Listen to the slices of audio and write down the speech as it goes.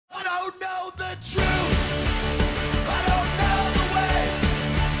the truth. I don't know the way.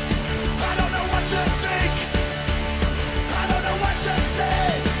 I don't know what to think. I don't know what to say.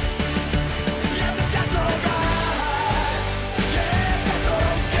 Yeah, but that's alright. Yeah, that's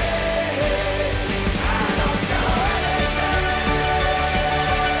okay. I don't know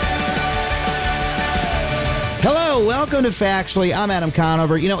anything. Hello, welcome to Factually. I'm Adam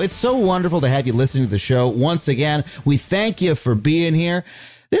Conover. You know, it's so wonderful to have you listening to the show once again. We thank you for being here.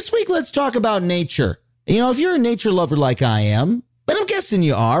 This week, let's talk about nature. You know, if you're a nature lover like I am, but I'm guessing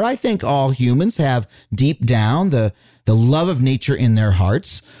you are, I think all humans have deep down the love of nature in their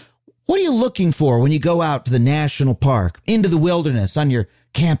hearts. What are you looking for when you go out to the national park, into the wilderness, on your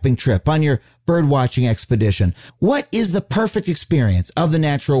camping trip, on your birdwatching expedition? What is the perfect experience of the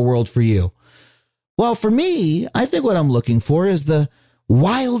natural world for you? Well, for me, I think what I'm looking for is the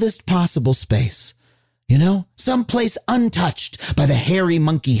wildest possible space. You know, someplace untouched by the hairy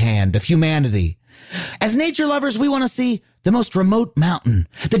monkey hand of humanity. As nature lovers, we want to see the most remote mountain,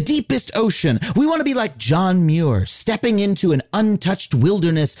 the deepest ocean. We want to be like John Muir, stepping into an untouched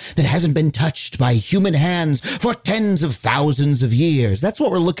wilderness that hasn't been touched by human hands for tens of thousands of years. That's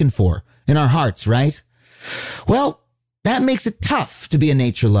what we're looking for in our hearts, right? Well, that makes it tough to be a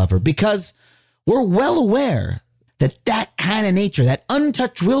nature lover because we're well aware that that kind of nature, that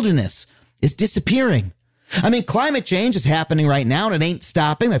untouched wilderness, is disappearing. I mean, climate change is happening right now, and it ain't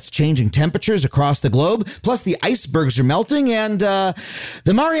stopping. That's changing temperatures across the globe. Plus, the icebergs are melting, and the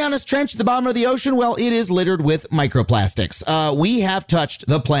Marianas Trench at the bottom of the ocean, well, it is littered with microplastics. We have touched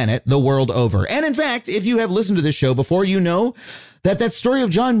the planet the world over. And in fact, if you have listened to this show before, you know that story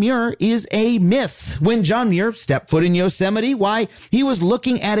of John Muir is a myth. When John Muir stepped foot in Yosemite, why, he was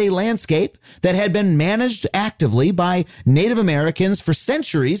looking at a landscape that had been managed actively by Native Americans for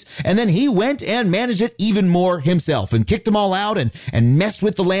centuries, and then he went and managed it even more himself and kicked them all out and messed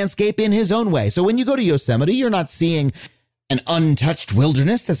with the landscape in his own way. So when you go to Yosemite, you're not seeing an untouched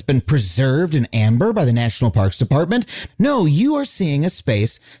wilderness that's been preserved in amber by the National Parks Department. No, you are seeing a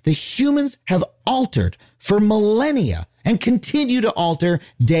space the humans have altered for millennia and continue to alter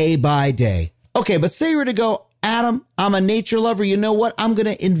day by day. Okay, but say you were to go, Adam, I'm a nature lover. You know what? I'm going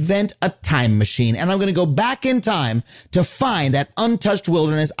to invent a time machine and I'm going to go back in time to find that untouched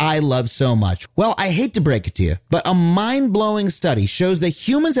wilderness I love so much. Well, I hate to break it to you, but a mind-blowing study shows that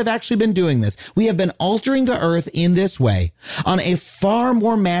humans have actually been doing this. We have been altering the earth in this way on a far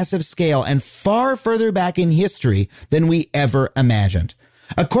more massive scale and far further back in history than we ever imagined.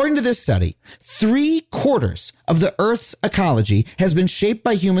 According to this study, 3/4 of the Earth's ecology has been shaped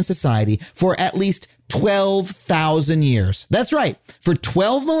by human society for at least 12,000 years. That's right. For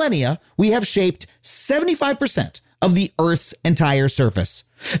 12 millennia, we have shaped 75% of the Earth's entire surface.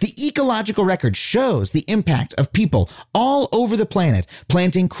 The ecological record shows the impact of people all over the planet,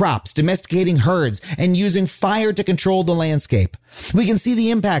 planting crops, domesticating herds, and using fire to control the landscape. We can see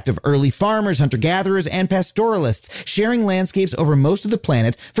the impact of early farmers, hunter-gatherers, and pastoralists sharing landscapes over most of the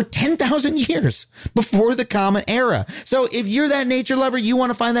planet for 10,000 years before the Common Era. So if you're that nature lover, you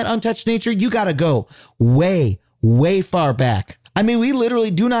want to find that untouched nature, you got to go way, way far back. I mean, we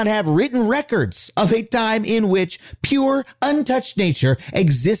literally do not have written records of a time in which pure, untouched nature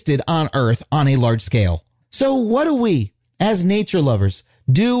existed on Earth on a large scale. So what do we, as nature lovers,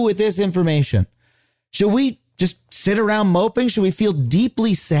 do with this information? Should we just sit around moping? Should we feel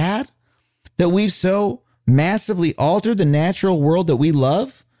deeply sad that we've so massively altered the natural world that we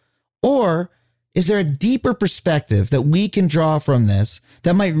love? Or is there a deeper perspective that we can draw from this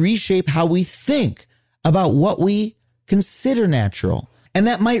that might reshape how we think about what we consider natural, and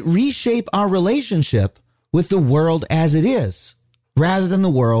that might reshape our relationship with the world as it is, rather than the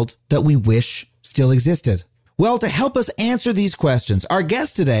world that we wish still existed? Well, to help us answer these questions, our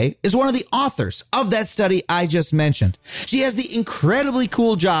guest today is one of the authors of that study I just mentioned. She has the incredibly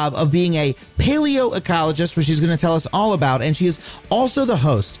cool job of being a paleoecologist, which she's going to tell us all about, and she is also the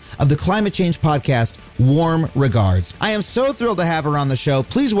host of the climate change podcast, Warm Regards. I am so thrilled to have her on the show.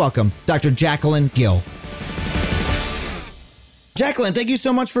 Please welcome Dr. Jacqueline Gill. Jacqueline, thank you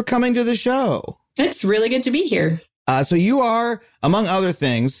so much for coming to the show. It's really good to be here. So you are, among other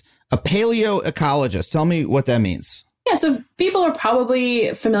things, a paleoecologist. Tell me what that means. Yeah, so people are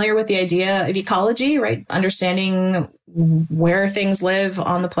probably familiar with the idea of ecology, right? Understanding where things live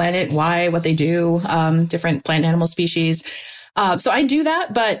on the planet, why, what they do, different plant and animal species. So I do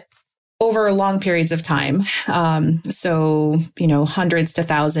that, but over long periods of time. So, hundreds to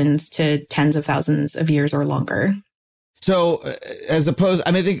thousands to tens of thousands of years or longer. So as opposed,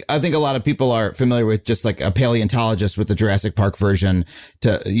 I think a lot of people are familiar with just like a paleontologist with the Jurassic Park version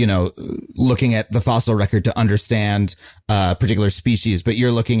to, looking at the fossil record to understand a particular species. But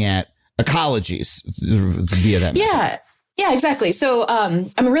you're looking at ecologies via that. Yeah. Yeah, exactly. So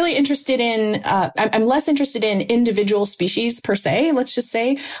I'm really interested in, I'm less interested in individual species per se, let's just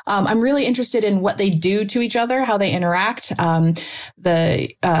say. I'm really interested in what they do to each other, how they interact. I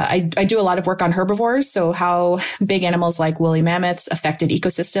do a lot of work on herbivores, so how big animals like woolly mammoths affected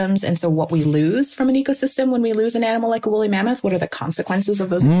ecosystems. And so what we lose from an ecosystem when we lose an animal like a woolly mammoth, what are the consequences of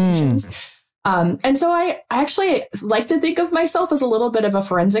those extinctions? And so I actually like to think of myself as a little bit of a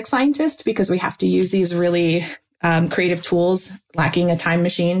forensic scientist because we have to use these really creative tools, lacking a time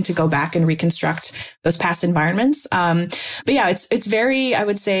machine to go back and reconstruct those past environments. But yeah, it's very, I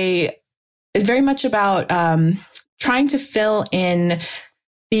would say, very much about trying to fill in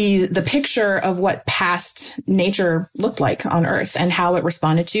the picture of what past nature looked like on Earth and how it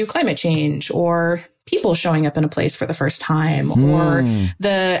responded to climate change or people showing up in a place for the first time or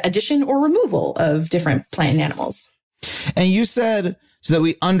the addition or removal of different plant and animals. And you said so that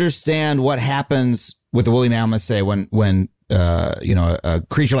we understand what happens with the woolly mammoth, say when a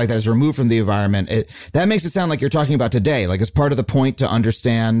creature like that is removed from the environment. That makes it sound like you're talking about today, like as part of the point to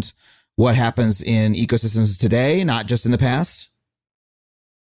understand what happens in ecosystems today, not just in the past.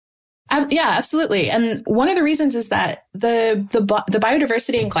 Yeah, absolutely. And one of the reasons is that the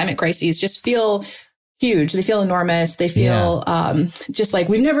biodiversity and climate crises just feel huge. They feel enormous. They feel just like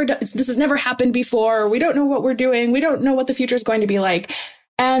this has never happened before. We don't know what we're doing. We don't know what the future is going to be like.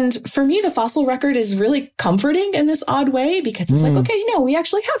 And for me, the fossil record is really comforting in this odd way because it's like, okay, we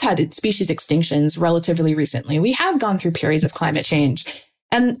actually have had species extinctions relatively recently. We have gone through periods of climate change.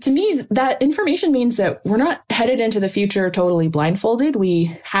 And to me, that information means that we're not headed into the future totally blindfolded.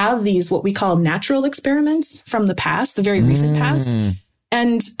 We have these, what we call natural experiments from the past, the very recent past.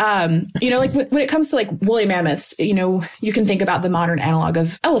 And, like when it comes to like woolly mammoths, you can think about the modern analog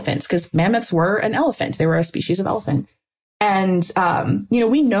of elephants because mammoths were an elephant. They were a species of elephant. And,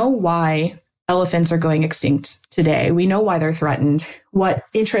 we know why elephants are going extinct today. We know why they're threatened. What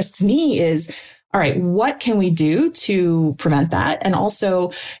interests me is, all right, what can we do to prevent that? And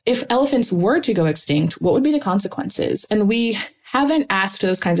also, if elephants were to go extinct, what would be the consequences? And we haven't asked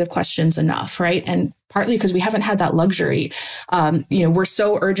those kinds of questions enough, right? And partly because we haven't had that luxury. We're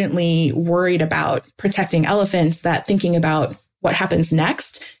so urgently worried about protecting elephants that thinking about what happens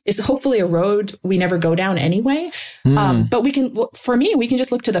next is hopefully a road we never go down anyway. But we can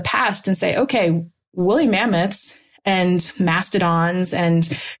just look to the past and say, okay, woolly mammoths and mastodons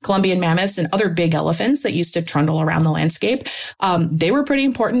and Columbian mammoths and other big elephants that used to trundle around the landscape, they were pretty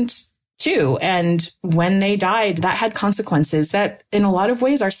important too. And when they died, that had consequences that in a lot of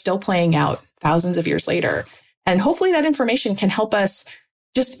ways are still playing out thousands of years later. And hopefully that information can help us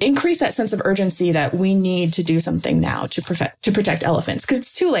just increase that sense of urgency that we need to do something now to protect elephants, because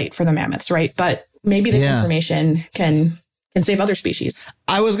it's too late for the mammoths, right? But maybe this information can save other species.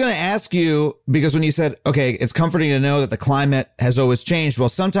 I was going to ask you, because when you said, okay, it's comforting to know that the climate has always changed. Well,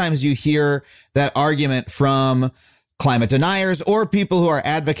 sometimes you hear that argument from climate deniers or people who are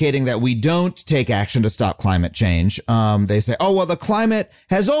advocating that we don't take action to stop climate change. They say, oh, well, the climate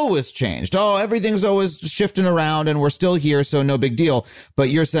has always changed. Oh, everything's always shifting around and we're still here, so no big deal. But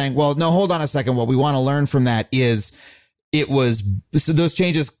you're saying, well, no, hold on a second. What we want to learn from that is so those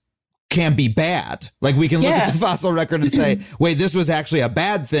changes can be bad. Like we can look at the fossil record and say, wait, this was actually a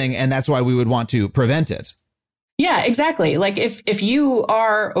bad thing. And that's why we would want to prevent it. Yeah, exactly. Like if you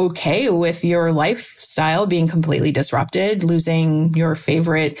are okay with your lifestyle being completely disrupted, losing your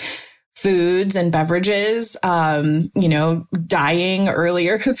favorite foods and beverages, dying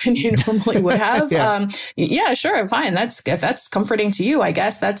earlier than you normally would have. Sure. Fine. If that's comforting to you, I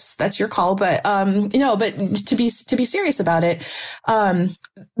guess that's your call. But, but to be serious about it,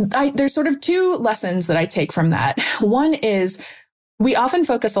 there's sort of two lessons that I take from that. One is, we often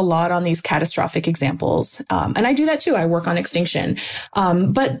focus a lot on these catastrophic examples. And I do that too. I work on extinction.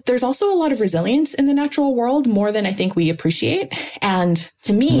 But there's also a lot of resilience in the natural world, more than I think we appreciate. And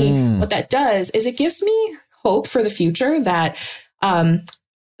to me, what that does is it gives me hope for the future that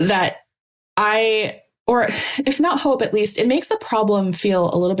or if not hope, at least it makes the problem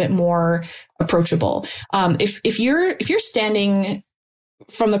feel a little bit more approachable. If you're standing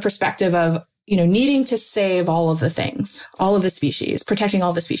from the perspective of, needing to save all of the things, all of the species, protecting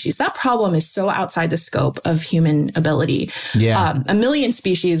all the species. That problem is so outside the scope of human ability. Yeah. A million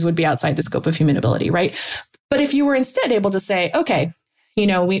species would be outside the scope of human ability, right? But if you were instead able to say, okay,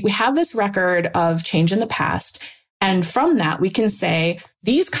 we have this record of change in the past, And from that, we can say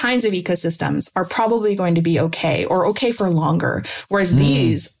these kinds of ecosystems are probably going to be okay or okay for longer, whereas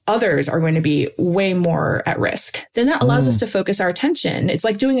these others are going to be way more at risk. Then that allows us to focus our attention. It's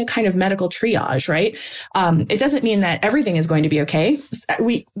like doing a kind of medical triage, right? It doesn't mean that everything is going to be okay.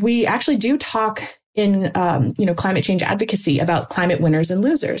 We actually do talk in climate change advocacy about climate winners and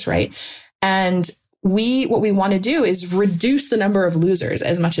losers, right? And what we want to do is reduce the number of losers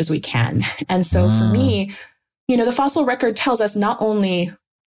as much as we can. And so for me, the fossil record tells us not only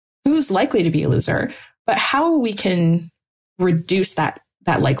who's likely to be a loser, but how we can reduce that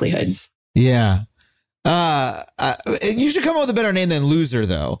likelihood. Yeah. You should come up with a better name than loser,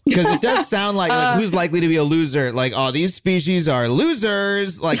 though, because it does sound like who's likely to be a loser. Like, oh, these species are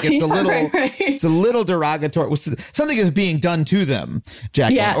losers. Like it's a little, it's a little derogatory. Something is being done to them,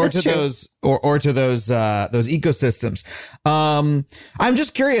 Jacqueline, or to those, or to those ecosystems. I'm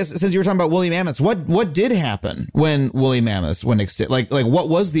just curious, since you were talking about woolly mammoths, what did happen when woolly mammoths went extinct? Like what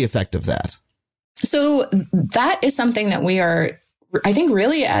was the effect of that? So that is something that we are, I think,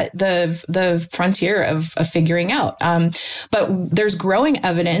 really at the frontier of figuring out. But there's growing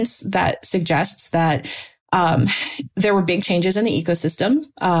evidence that suggests that there were big changes in the ecosystem.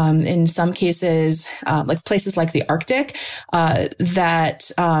 In some cases, like places like the Arctic,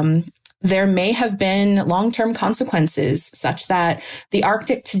 that there may have been long-term consequences such that the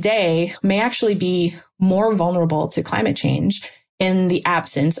Arctic today may actually be more vulnerable to climate change in the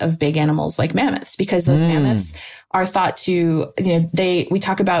absence of big animals like mammoths, because those mammoths are thought to, we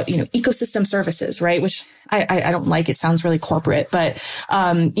talk about, ecosystem services, right? Which I don't like. It sounds really corporate, but,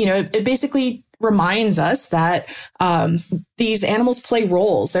 it basically reminds us that, these animals play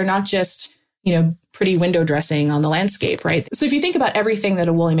roles. They're not just, pretty window dressing on the landscape, right? So if you think about everything that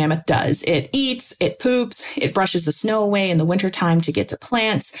a woolly mammoth does, it eats, it poops, it brushes the snow away in the wintertime to get to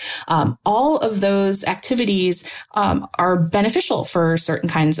plants. All of those activities are beneficial for certain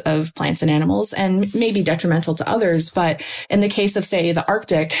kinds of plants and animals and may be detrimental to others. But in the case of, say, the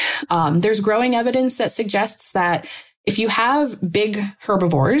Arctic, there's growing evidence that suggests that if you have big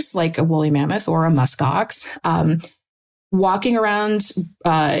herbivores like a woolly mammoth or a muskox, walking around,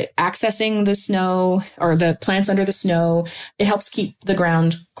 accessing the snow or the plants under the snow, it helps keep the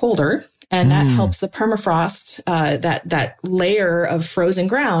ground colder. And that helps the permafrost, that layer of frozen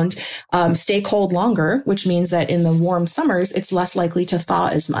ground, stay cold longer, which means that in the warm summers, it's less likely to thaw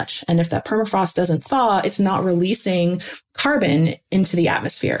as much. And if that permafrost doesn't thaw, it's not releasing carbon into the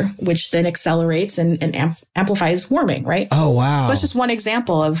atmosphere, which then accelerates and amplifies warming, right? Oh, wow. So that's just one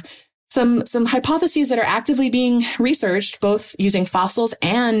example of some hypotheses that are actively being researched, both using fossils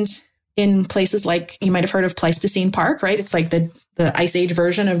and in places like, you might have heard of Pleistocene Park, right? It's like the Ice Age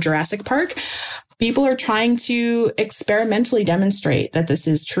version of Jurassic Park. People are trying to experimentally demonstrate that this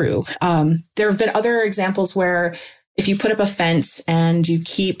is true. There have been other examples where if you put up a fence and you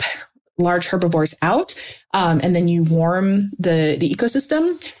keep large herbivores out, and then you warm the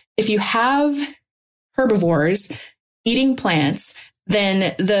ecosystem, if you have herbivores eating plants,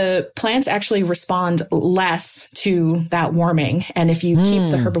 then the plants actually respond less to that warming. And if you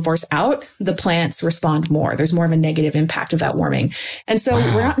keep the herbivores out, the plants respond more. There's more of a negative impact of that warming. And so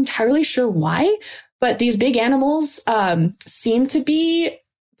we're not entirely sure why, but these big animals seem to be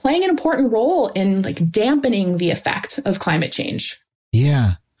playing an important role in like dampening the effect of climate change.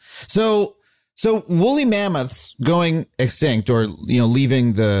 Yeah. So woolly mammoths going extinct or,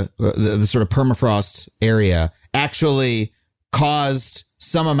 leaving the sort of permafrost area actually caused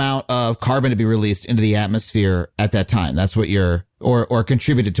some amount of carbon to be released into the atmosphere at that time. That's what or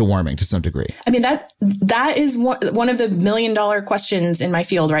contributed to warming to some degree. I mean, that is one of the $1 million questions in my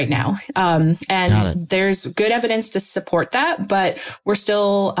field right now. And there's good evidence to support that, but we're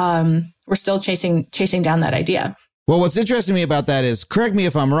still chasing down that idea. Well, what's interesting to me about that is, correct me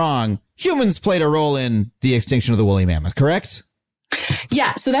if I'm wrong, humans played a role in the extinction of the woolly mammoth, correct?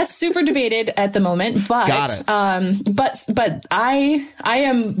 Yeah, so that's super debated at the moment, but but I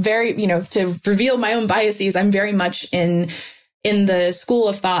am very, to reveal my own biases, I'm very much in the school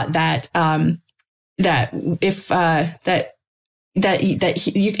of thought that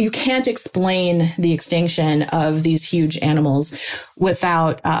you can't explain the extinction of these huge animals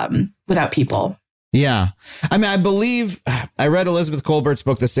without people. Yeah. I mean, I believe I read Elizabeth Kolbert's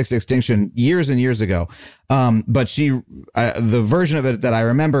book, The Sixth Extinction, years and years ago. But the version of it that I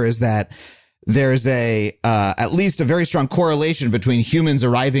remember is that there's at least a very strong correlation between humans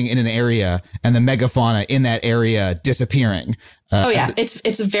arriving in an area and the megafauna in that area disappearing.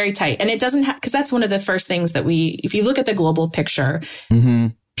 It's very tight. And it doesn't because that's one of the first things that if you look at the global picture,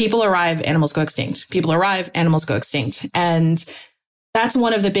 people arrive, animals go extinct. People arrive, animals go extinct. And that's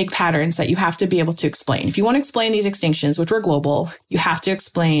one of the big patterns that you have to be able to explain. If you want to explain these extinctions, which were global, you have to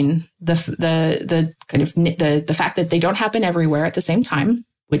explain the fact that they don't happen everywhere at the same time,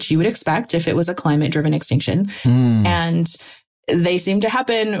 which you would expect if it was a climate-driven extinction. And they seem to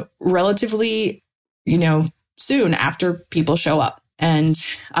happen relatively, soon after people show up. And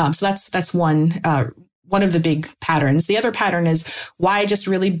so that's one of the big patterns. The other pattern is why just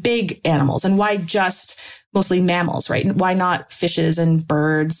really big animals, and why just mostly mammals, right? And why not fishes and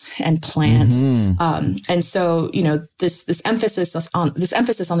birds and plants? And so, this emphasis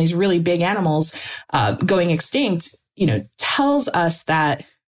on these really big animals going extinct, tells us that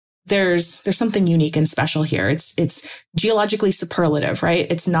there's something unique and special here. It's geologically superlative, right?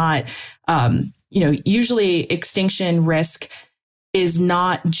 It's not, usually extinction risk is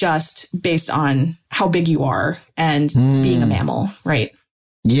not just based on how big you are and being a mammal, right?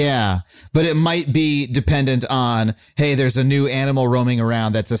 Yeah, but it might be dependent on, hey, there's a new animal roaming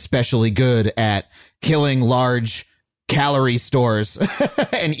around that's especially good at killing large calorie stores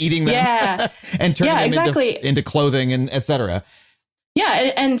and eating them and turning them into clothing and et cetera.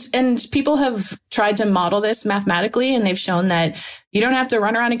 Yeah, and people have tried to model this mathematically, and they've shown that you don't have to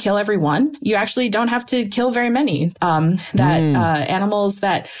run around and kill everyone. You actually don't have to kill very many. Animals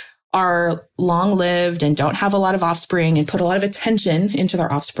that are long-lived and don't have a lot of offspring and put a lot of attention into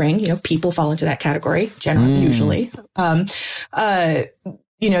their offspring, people fall into that category generally, usually.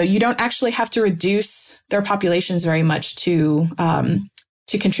 You don't actually have to reduce their populations very much to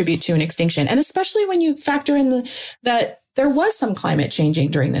contribute to an extinction. And especially when you factor in that there was some climate changing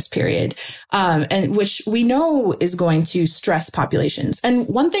during this period, and which we know is going to stress populations. And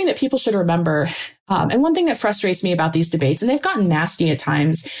one thing that people should remember, and one thing that frustrates me about these debates, and they've gotten nasty at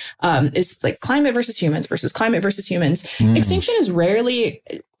times, is like climate versus humans versus climate versus humans. Extinction is rarely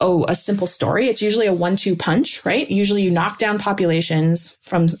a simple story. It's usually a 1-2 punch, right? Usually you knock down populations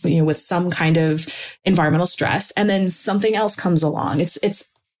from with some kind of environmental stress, and then something else comes along.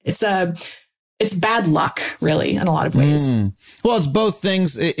 It's bad luck, really, in a lot of ways. Well, it's both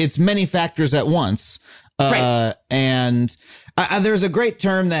things. It's many factors at once. Right. And there's a great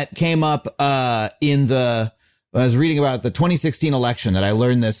term that came up I was reading about the 2016 election that I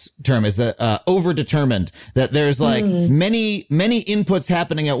learned this term is the overdetermined, that there's like many inputs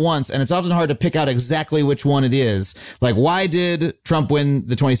happening at once. And it's often hard to pick out exactly which one it is. Like, why did Trump win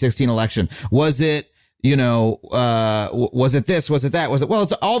the 2016 election? Was it, was it this? Was it that? Well,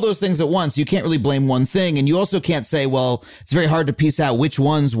 it's all those things at once. You can't really blame one thing. And you also can't say, well, it's very hard to piece out which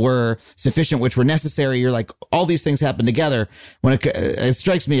ones were sufficient, which were necessary. You're like, all these things happen together. When it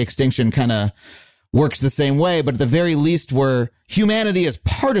strikes me, extinction kind of works the same way, but at the very least, where humanity is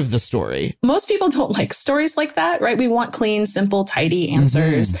part of the story. Most people don't like stories like that, right? We want clean, simple, tidy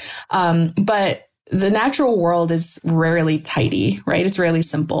answers. But the natural world is rarely tidy, right? It's rarely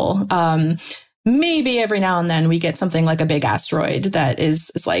simple. Maybe every now and then we get something like a big asteroid that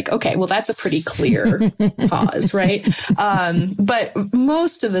is like, okay, well, that's a pretty clear cause, right? But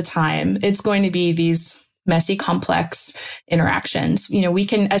most of the time, it's going to be these messy, complex interactions. We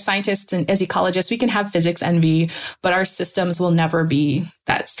can, as scientists and as ecologists, we can have physics envy, but our systems will never be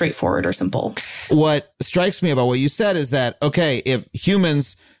that straightforward or simple. What strikes me about what you said is that, okay, if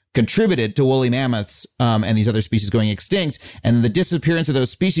humans contributed to woolly mammoths and these other species going extinct, and the disappearance of those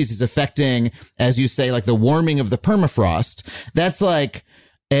species is affecting, as you say, like the warming of the permafrost, that's like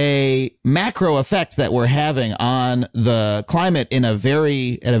a macro effect that we're having on the climate at a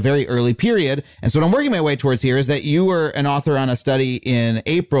very early period. And so what I'm working my way towards here is that you were an author on a study in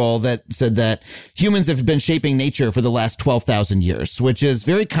April that said that humans have been shaping nature for the last 12,000 years, which is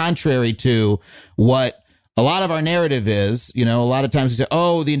very contrary to what a lot of our narrative is. A lot of times we say,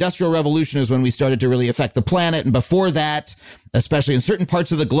 oh, the Industrial Revolution is when we started to really affect the planet. And before that, especially in certain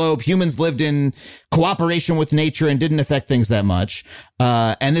parts of the globe, humans lived in cooperation with nature and didn't affect things that much.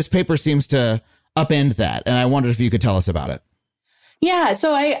 And this paper seems to upend that. And I wondered if you could tell us about it. Yeah.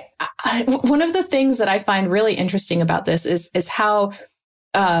 So I one of the things that I find really interesting about this is how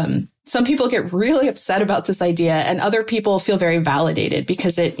some people get really upset about this idea, and other people feel very validated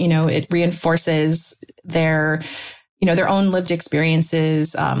because it reinforces their own lived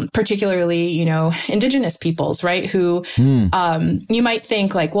experiences, particularly, indigenous peoples, right? Who, you might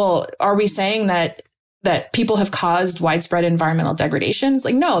think like, well, are we saying that people have caused widespread environmental degradation? It's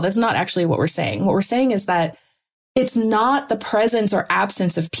like, no, that's not actually what we're saying. What we're saying is that it's not the presence or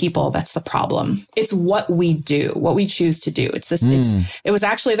absence of people that's the problem. It's what we do, what we choose to do. It was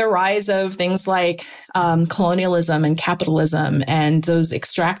actually the rise of things like colonialism and capitalism and those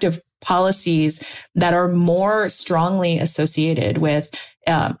extractive policies that are more strongly associated with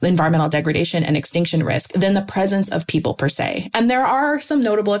environmental degradation and extinction risk than the presence of people per se. And there are some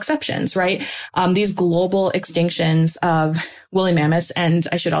notable exceptions, right? These global extinctions of woolly mammoths, and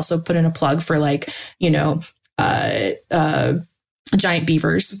I should also put in a plug for giant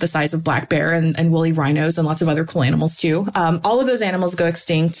beavers the size of black bear and woolly rhinos and lots of other cool animals too. All of those animals go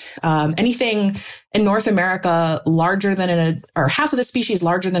extinct. Anything in North America larger than or half of the species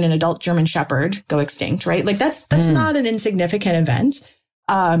larger than an adult German Shepherd go extinct, right? Like that's not an insignificant event.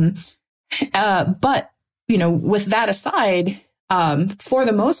 But with that aside, for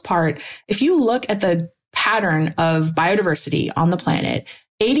the most part, if you look at the pattern of biodiversity on the planet,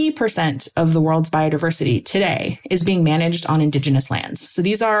 80% of the world's biodiversity today is being managed on indigenous lands. So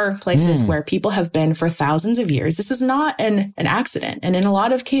these are places where people have been for thousands of years. This is not an accident. And in a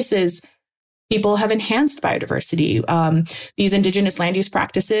lot of cases, people have enhanced biodiversity. These indigenous land use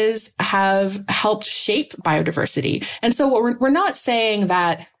practices have helped shape biodiversity. And so what we're not saying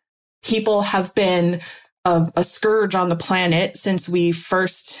that people have been a scourge on the planet since we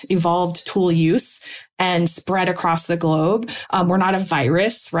first evolved tool use and spread across the globe. We're not a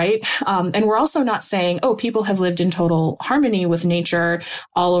virus, right? And we're also not saying, people have lived in total harmony with nature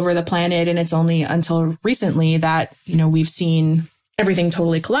all over the planet. And it's only until recently that, we've seen everything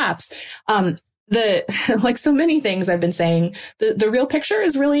totally collapse. Like so many things I've been saying, the real picture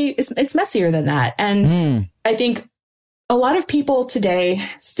is really, it's messier than that. And I think a lot of people today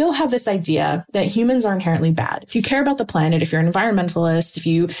still have this idea that humans are inherently bad. If you care about the planet, if you're an environmentalist, if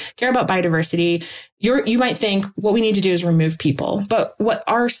you care about biodiversity, you might think what we need to do is remove people. But what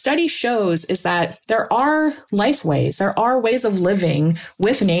our study shows is that there are life ways, there are ways of living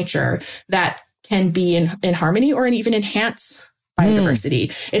with nature that can be in harmony or even enhance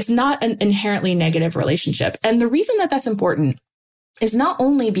biodiversity. It's not an inherently negative relationship. And the reason that that's important is not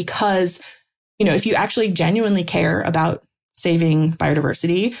only because if you actually genuinely care about saving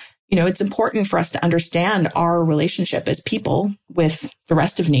biodiversity, it's important for us to understand our relationship as people with the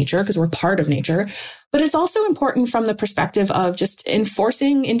rest of nature because we're part of nature. But it's also important from the perspective of just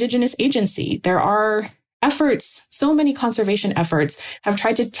enforcing indigenous agency. There are efforts, so many conservation efforts have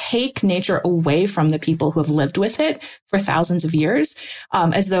tried to take nature away from the people who have lived with it for thousands of years,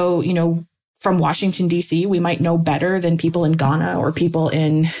 as though, from Washington, D.C., we might know better than people in Ghana or people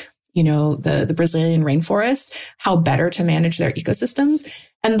in the Brazilian rainforest, how better to manage their ecosystems.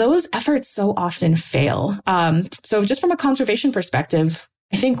 And those efforts so often fail. So just from a conservation perspective,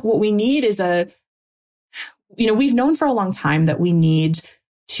 I think what we need is we've known for a long time that we need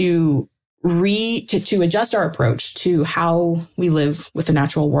to adjust our approach to how we live with the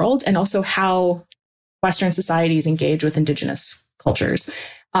natural world and also how Western societies engage with indigenous cultures.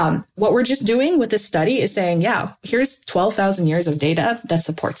 What we're just doing with this study is saying, here's 12,000 years of data that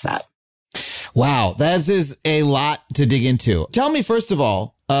supports that. Wow, that is a lot to dig into. Tell me, first of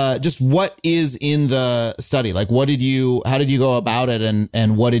all, just what is in the study? Like, how did you go about it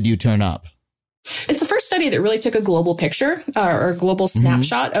and what did you turn up? It's the first study that really took a global picture or a global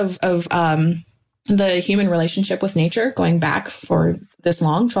snapshot of the human relationship with nature going back for this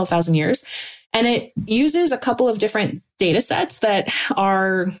long, 12,000 years. And it uses a couple of different data sets that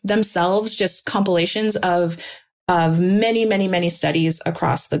are themselves just compilations of many, many, many studies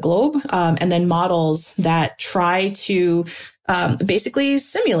across the globe, and then models that try to basically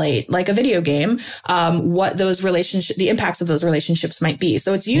simulate, like a video game, what the impacts of those relationships might be.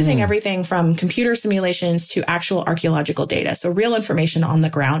 So it's using everything from computer simulations to actual archaeological data. So real information on the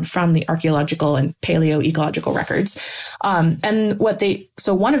ground from the archaeological and paleoecological records.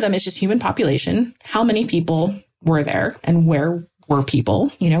 So one of them is just human population. How many people were there and where were people?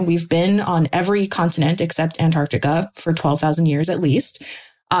 We've been on every continent except Antarctica for 12,000 years at least.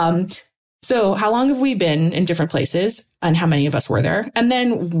 So how long have we been in different places and how many of us were there? And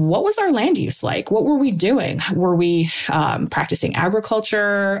then what was our land use like? What were we doing? Were we practicing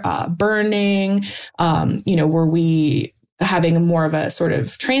agriculture, burning? Were we having more of a sort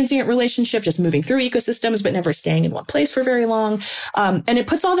of transient relationship, just moving through ecosystems, but never staying in one place for very long? And it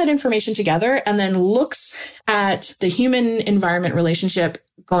puts all that information together and then looks at the human environment relationship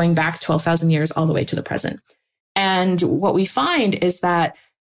going back 12,000 years all the way to the present. And what we find is that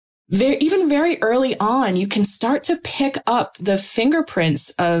even very early on, you can start to pick up the fingerprints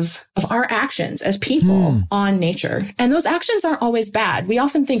of our actions as people on nature. And those actions aren't always bad. We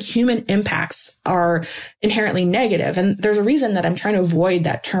often think human impacts are inherently negative. And there's a reason that I'm trying to avoid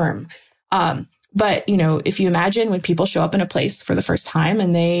that term. But, if you imagine when people show up in a place for the first time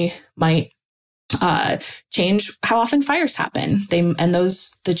and they might change how often fires happen,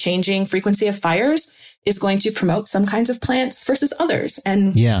 the changing frequency of fires is going to promote some kinds of plants versus others.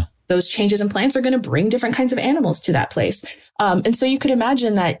 And those changes in plants are going to bring different kinds of animals to that place. And so you could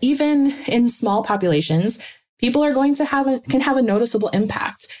imagine that even in small populations, people are going to can have a noticeable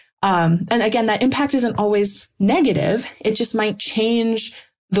impact. And again, that impact isn't always negative. It just might change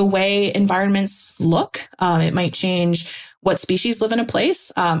the way environments look. It might change what species live in a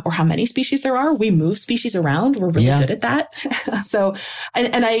place, or how many species there are. We move species around. We're really good at that. So,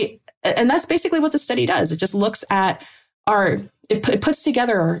 and that's basically what the study does. It just looks at it puts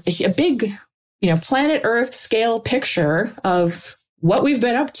together a big, planet Earth scale picture of what we've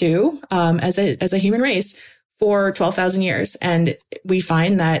been up to, as a human race for 12,000 years. And we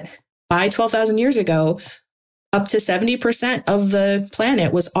find that by 12,000 years ago, up to 70% of the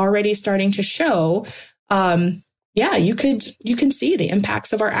planet was already starting to show, you can see the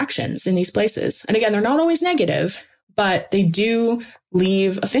impacts of our actions in these places. And again, they're not always negative, but they do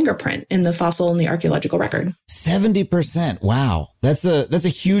leave a fingerprint in the fossil and the archaeological record. 70%. Wow. That's a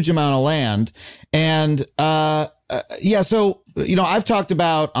huge amount of land. And, so, I've talked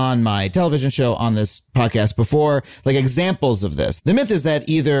about on my television show on this podcast before, like examples of this. The myth is that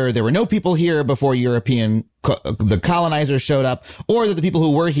either there were no people here before the colonizers showed up, or that the people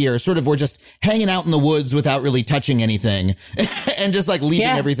who were here sort of were just hanging out in the woods without really touching anything and just like leaving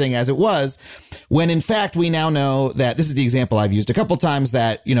everything as it was. When in fact, we now know that this is the example I've used a couple times,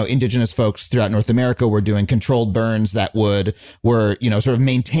 that, indigenous folks throughout North America were doing controlled burns that were, sort of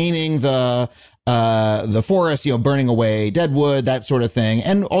maintaining the forest, burning away dead wood, that sort of thing,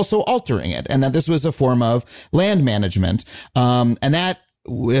 and also altering it. And that this was a form of land management. And that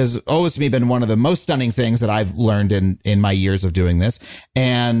has always to me been one of the most stunning things that I've learned in my years of doing this.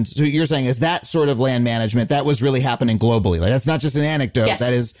 And so you're saying is that sort of land management that was really happening globally. Like that's not just an anecdote. Yes.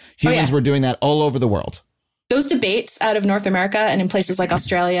 That is humans were doing that all over the world. Those debates out of North America and in places like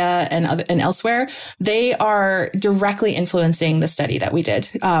Australia and elsewhere, they are directly influencing the study that we did.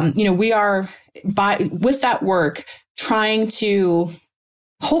 We are with that work trying to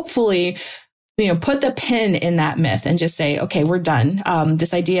hopefully put the pin in that myth and just say, okay, we're done.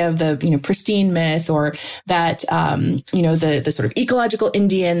 This idea of the, pristine myth, or that, the sort of ecological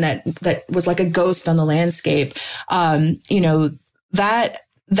Indian that was like a ghost on the landscape,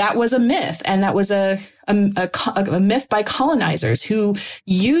 that was a myth. And that was a myth by colonizers who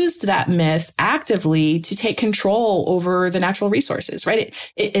used that myth actively to take control over the natural resources, right?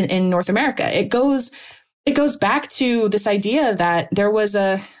 In North America, it goes back to this idea that there was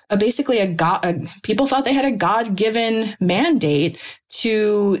basically a god. People thought they had a God-given mandate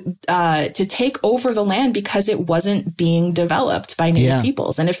to take over the land because it wasn't being developed by Native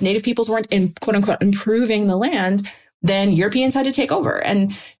peoples, and if Native peoples weren't quote unquote improving the land, then Europeans had to take over.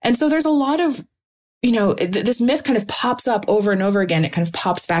 And so there's a lot of this myth kind of pops up over and over again. It kind of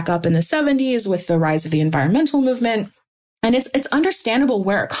pops back up in the 70s with the rise of the environmental movement. And it's understandable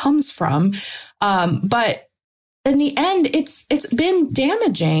where it comes from. But in the end, it's been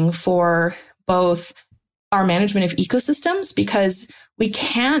damaging for both our management of ecosystems, because we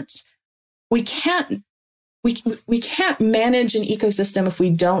can't manage an ecosystem if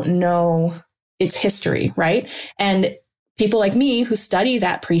we don't know its history, right? And people like me who study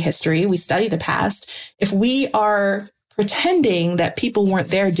that prehistory, we study the past. If we are pretending that people weren't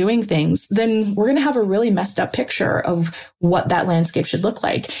there doing things, then we're going to have a really messed up picture of what that landscape should look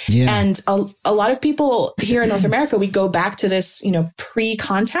like. Yeah. And a lot of people here in North America, we go back to this,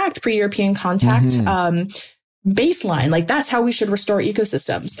 pre-European contact, baseline. Like that's how we should restore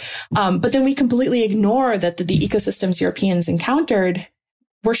ecosystems. But then we completely ignore that the ecosystems Europeans encountered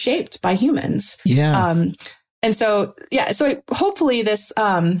were shaped by humans. Yeah. And so, so hopefully this,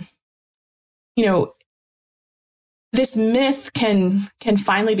 this myth can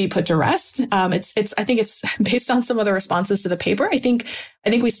finally be put to rest. I think it's based on some of the responses to the paper. I think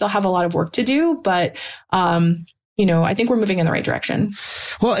we still have a lot of work to do, but, I think we're moving in the right direction.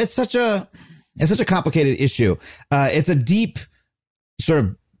 Well, it's such a complicated issue. It's a deep sort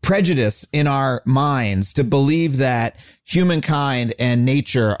of prejudice in our minds to believe that humankind and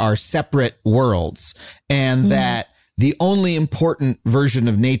nature are separate worlds, and that the only important version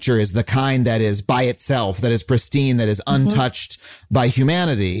of nature is the kind that is by itself, that is pristine, that is untouched by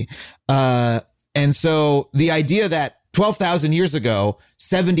humanity. And so the idea that 12,000 years ago,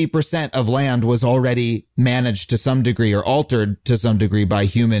 70% of land was already managed to some degree or altered to some degree by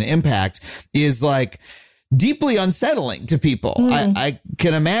human impact is like deeply unsettling to people. I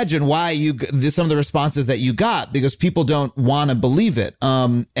can imagine why some of the responses that you got, because people don't want to believe it.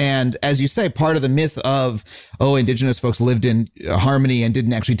 And as you say, part of the myth of, indigenous folks lived in harmony and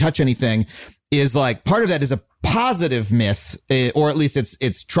didn't actually touch anything is like part of that is a positive myth, or at least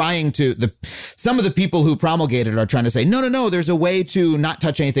it's trying to, some of the people who promulgate it are trying to say, no, there's a way to not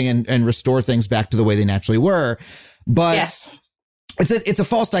touch anything and restore things back to the way they naturally were. But yes. It's a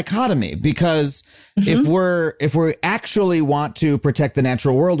false dichotomy, because if we actually want to protect the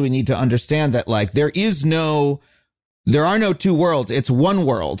natural world, we need to understand that like there are no two worlds. It's one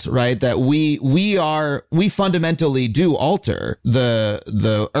world, right? That we fundamentally do alter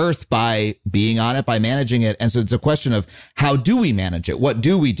the earth by being on it, by managing it. And so it's a question of how do we manage it? What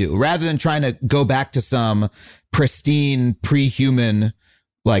do we do, rather than trying to go back to some pristine pre-human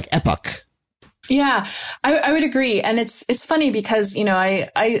like epoch. Yeah, I would agree. And it's funny because, you know, I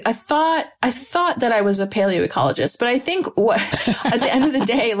thought that I was a paleoecologist, but I think at the end of the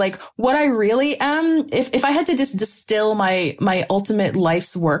day, like what I really am, if I had to just distill my ultimate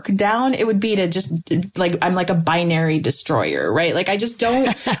life's work down, it would be to just like, I'm like a binary destroyer, right? Like I just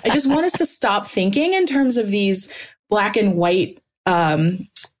want us to stop thinking in terms of these black and white,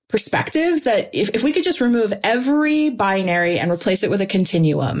 perspectives, that if we could just remove every binary and replace it with a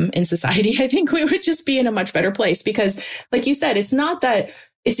continuum in society, I think we would just be in a much better place. Because like you said, it's not that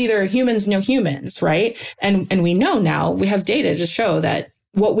it's either humans, no humans, right? And we know now, we have data to show that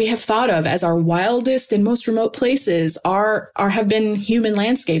what we have thought of as our wildest and most remote places have been human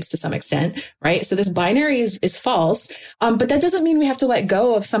landscapes to some extent, right? So this binary is false. But that doesn't mean we have to let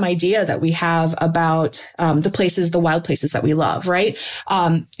go of some idea that we have about the wild places that we love, right?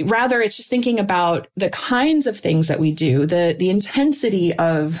 Rather, it's just thinking about the kinds of things that we do, the intensity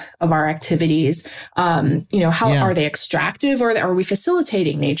of our activities. How are they extractive, or are we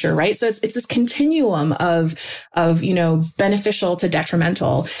facilitating nature, right? So it's this continuum of beneficial to detrimental.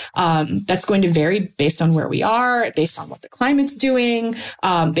 That's going to vary based on where we are, based on what the climate's doing,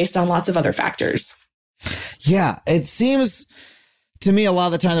 based on lots of other factors. Yeah, it seems to me a lot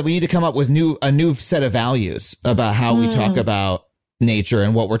of the time that we need to come up with a new set of values about how we talk about nature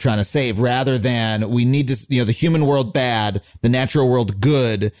and what we're trying to save, rather than we need to, the human world bad, the natural world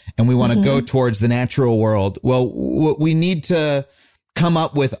good, and we want to go towards the natural world. Well, we need to come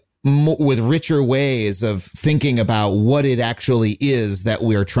up with richer ways of thinking about what it actually is that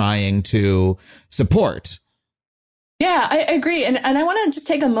we're trying to support. Yeah, I agree. And I want to just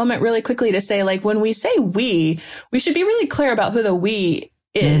take a moment really quickly to say, like, when we say we should be really clear about who the we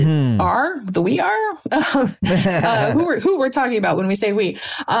who we're talking about when we say we.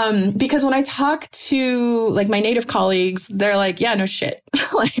 Because when I talk to like my native colleagues, they're like, yeah, no shit.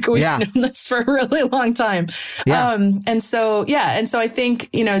 Like we've known this for a really long time. Yeah. And so I think,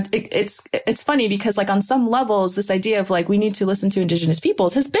 it's funny because like on some levels, this idea of like, we need to listen to indigenous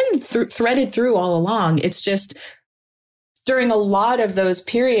peoples has been threaded through all along. It's just during a lot of those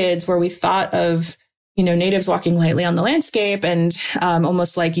periods where we thought of, natives walking lightly on the landscape and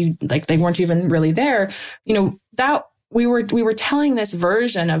almost like they weren't even really there, that we were telling this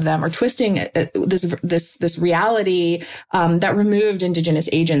version of them, or twisting this reality that removed indigenous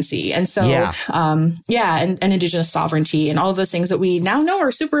agency. And so, and indigenous sovereignty and all of those things that we now know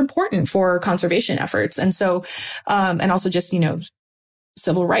are super important for conservation efforts. And so, and also just,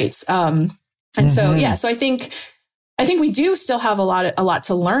 civil rights. So I think we do still have a lot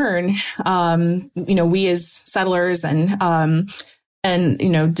to learn, we as settlers and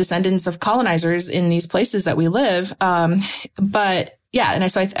descendants of colonizers in these places that we live. But yeah,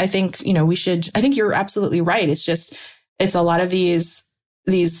 and so I think, I think you're absolutely right. It's a lot of these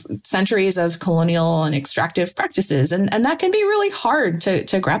centuries of colonial and extractive practices. And that can be really hard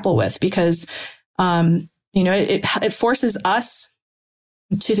to grapple with because, it forces us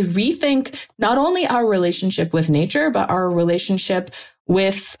to rethink not only our relationship with nature, but our relationship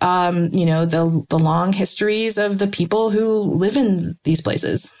with, the long histories of the people who live in these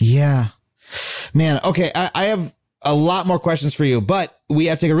places. Yeah, man. Okay. I have a lot more questions for you, but we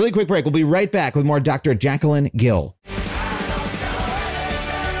have to take a really quick break. We'll be right back with more Dr. Jacqueline Gill.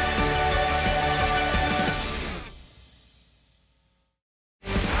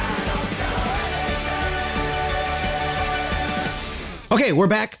 Okay, we're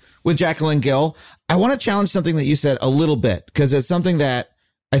back with Jacqueline Gill. I want to challenge something that you said a little bit because it's something that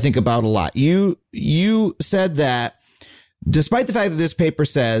I think about a lot. You said that despite the fact that this paper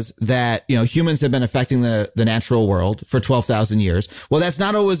says that, humans have been affecting the natural world for 12,000 years, well, that's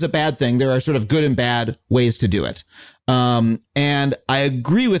not always a bad thing. There are sort of good and bad ways to do it. And I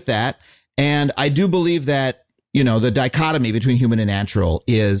agree with that. And I do believe that, the dichotomy between human and natural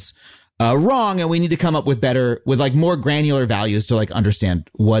is wrong, and we need to come up with more granular values to understand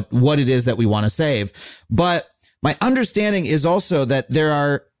what it is that we want to save. But my understanding is also that there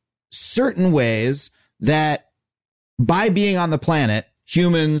are certain ways that by being on the planet,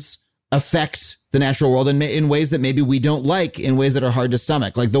 humans affect the natural world in ways that maybe we don't like, in ways that are hard to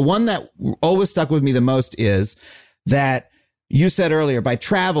stomach. Like the one that always stuck with me the most is that you said earlier, by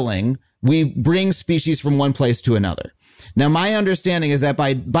traveling, we bring species from one place to another. Now, my understanding is that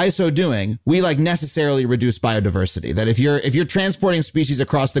by so doing, we like necessarily reduce biodiversity. That if you're transporting species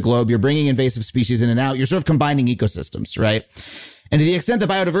across the globe, you're bringing invasive species in and out, you're sort of combining ecosystems, right? And to the extent that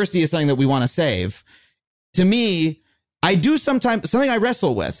biodiversity is something that we want to save, to me, I do sometimes something I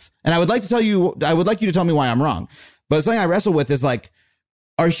wrestle with, and I would like you to tell me why I'm wrong. But something I wrestle with is like,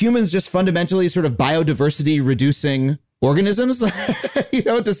 are humans just fundamentally sort of biodiversity reducing organisms,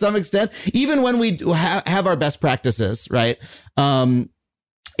 to some extent, even when we have our best practices, right?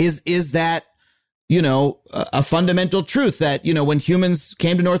 Is that, a fundamental truth that, when humans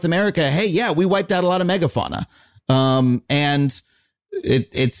came to North America, hey, yeah, we wiped out a lot of megafauna. And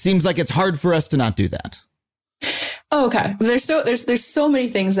it seems like it's hard for us to not do that. Oh, okay. There's so many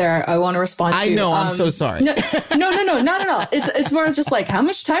things there I want to respond to. I know. I'm so sorry. No, not at all. It's more just like, how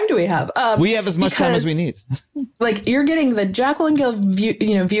much time do we have? We have as much time as we need. Like, you're getting the Jacqueline Gill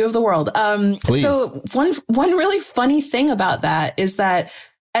view of the world. Please. So one really funny thing about that is that,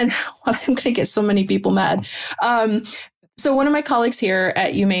 and I'm going to get so many people mad. So one of my colleagues here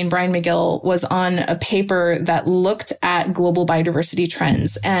at UMaine, Brian McGill, was on a paper that looked at global biodiversity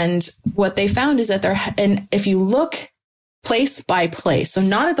trends. And what they found is that and if you look place by place, so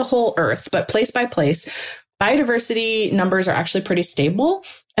not at the whole Earth, but place by place, biodiversity numbers are actually pretty stable.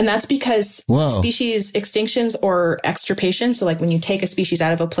 And that's because species extinctions or extirpation, so like when you take a species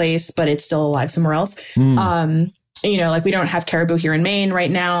out of a place, but it's still alive somewhere else, like we don't have caribou here in Maine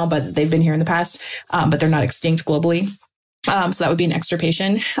right now, but they've been here in the past, but they're not extinct globally. So that would be an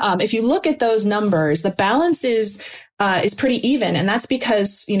extirpation. If you look at those numbers, the balance is pretty even. And that's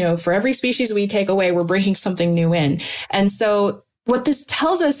because, for every species we take away, we're bringing something new in. And so what this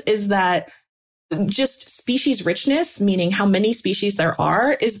tells us is that just species richness, meaning how many species there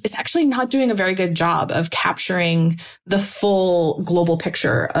are, is actually not doing a very good job of capturing the full global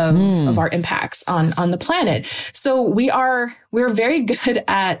picture of our impacts on the planet. So we're very good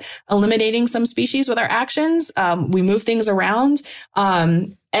at eliminating some species with our actions. We move things around,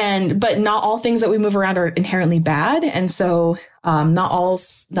 but not all things that we move around are inherently bad. And so not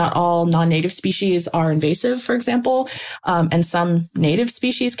all non-native species are invasive, for example. And some native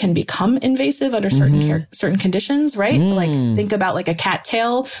species can become invasive under certain conditions, right? Like think about like a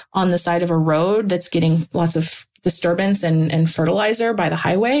cattail on the side of a road that's getting lots of disturbance and fertilizer by the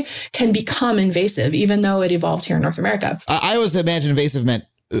highway can become invasive, even though it evolved here in North America. I always imagine invasive meant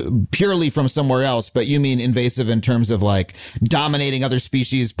purely from somewhere else, but you mean invasive in terms of like dominating other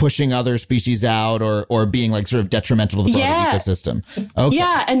species, pushing other species out, or being like sort of detrimental to the broader ecosystem. Okay.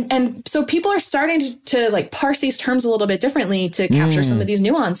 Yeah. And so people are starting to like parse these terms a little bit differently to capture some of these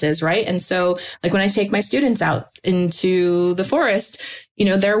nuances, right? And so like when I take my students out into the forest,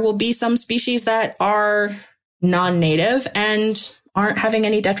 there will be some species that are non-native and aren't having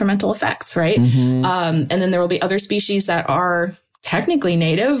any detrimental effects, right? And then there will be other species that are technically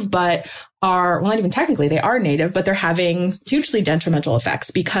native, but not even technically, they are native, but they're having hugely detrimental effects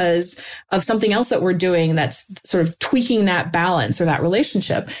because of something else that we're doing that's sort of tweaking that balance or that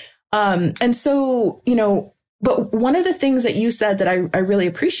relationship. And so, but one of the things that you said that I really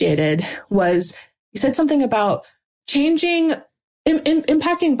appreciated was you said something about impacting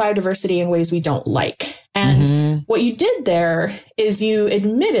biodiversity in ways we don't like. And what you did there is you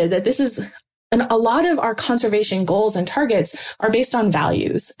admitted that this is and a lot of our conservation goals and targets are based on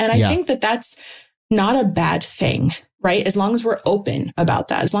values. And I think that that's not a bad thing, right? As long as we're open about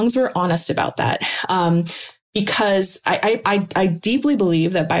that, as long as we're honest about that. Because I deeply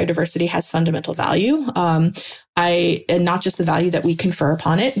believe that biodiversity has fundamental value. And not just the value that we confer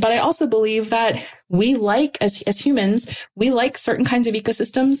upon it, but I also believe that we like, as humans, we like certain kinds of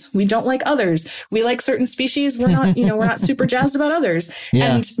ecosystems. We don't like others. We like certain species. We're not, we're not super jazzed about others.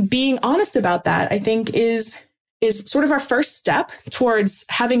 Yeah. And being honest about that, I think is sort of our first step towards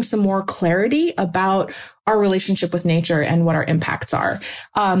having some more clarity about our relationship with nature and what our impacts are.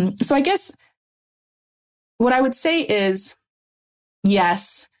 So I guess what I would say is,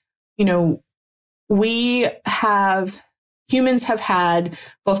 yes, humans have had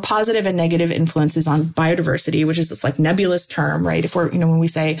both positive and negative influences on biodiversity, which is this like nebulous term, right? If we're, when we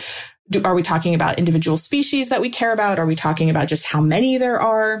say, are we talking about individual species that we care about? Are we talking about just how many there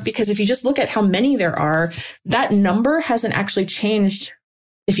are? Because if you just look at how many there are, that number hasn't actually changed.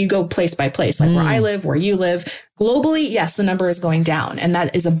 If you go place by place, like where I live, where you live, globally, yes, the number is going down. And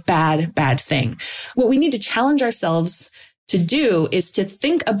that is a bad, bad thing. What we need to challenge ourselves to do is to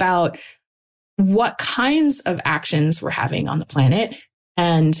think about what kinds of actions we're having on the planet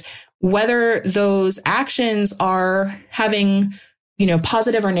and whether those actions are having,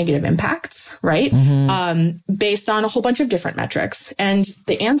 positive or negative impacts, right? Based on a whole bunch of different metrics. And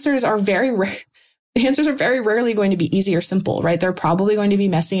the answers are very rare. The answers are very rarely going to be easy or simple, right? They're probably going to be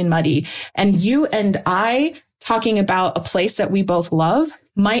messy and muddy. And you and I talking about a place that we both love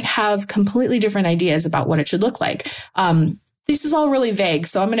might have completely different ideas about what it should look like. This is all really vague,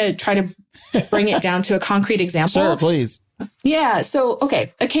 so I'm going to try to bring it down to a concrete example. Sure, please. Yeah. So,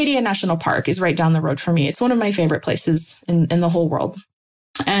 okay. Acadia National Park is right down the road for me. It's one of my favorite places in the whole world.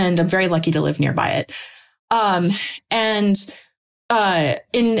 And I'm very lucky to live nearby it. In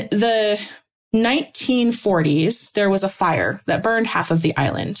the 1940s, there was a fire that burned half of the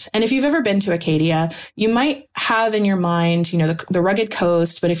island. And if you've ever been to Acadia, you might have in your mind, the rugged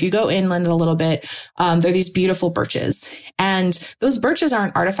coast. But if you go inland a little bit, there are these beautiful birches. And those birches are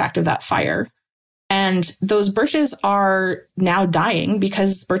an artifact of that fire. And those birches are now dying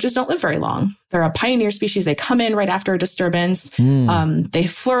because birches don't live very long. They're a pioneer species. They come in right after a disturbance. They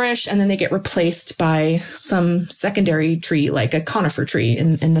flourish and then they get replaced by some secondary tree, like a conifer tree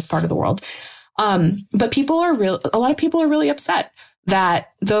in this part of the world. But a lot of people are really upset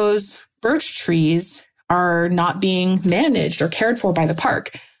that those birch trees are not being managed or cared for by the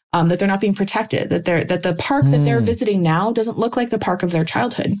park. That they're not being protected, that the park that they're visiting now doesn't look like the park of their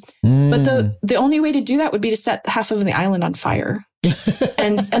childhood. But the only way to do that would be to set half of the island on fire.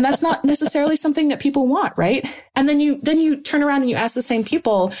 and that's not necessarily something that people want, right? And then you turn around and you ask the same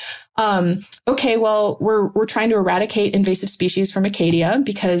people, okay, well, we're trying to eradicate invasive species from Acadia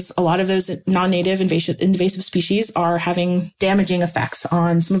because a lot of those non-native invasive species are having damaging effects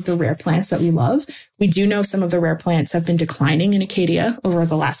on some of the rare plants that we love. We do know some of the rare plants have been declining in Acadia over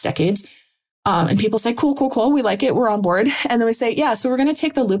the last decades. And people say, cool. We like it. We're on board. And then we say, yeah, so we're going to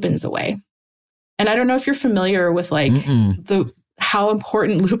take the lupins away. And I don't know if you're familiar with how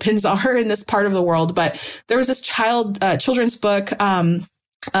important lupins are in this part of the world, but there was this children's book,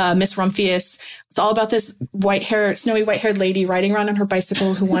 Miss Rumphius. It's all about this snowy white-haired lady riding around on her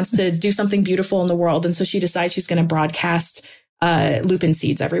bicycle who wants to do something beautiful in the world. And so she decides she's going to broadcast lupin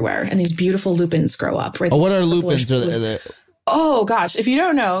seeds everywhere. And these beautiful lupins grow up. Right? What are lupins? Oh, gosh. If you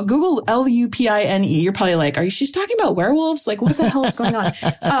don't know, Google Lupine. You're probably like, she's talking about werewolves? Like, what the hell is going on?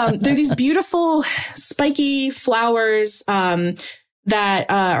 They're these beautiful, spiky flowers that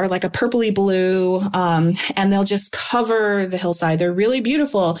are like a purpley blue, and they'll just cover the hillside. They're really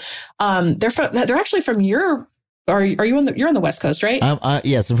beautiful. They're actually from Europe. Are you you're on the West Coast, right?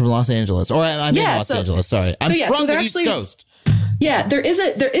 Yes, I'm from Los Angeles. Or I'm in Los Angeles. Sorry. I'm from the East Coast. Yeah, there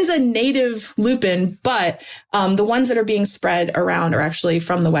is a native lupin, but the ones that are being spread around are actually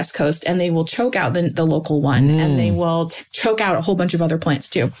from the West Coast, and they will choke out the local one, and they will choke out a whole bunch of other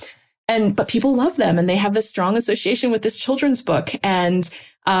plants too. But people love them, and they have this strong association with this children's book. And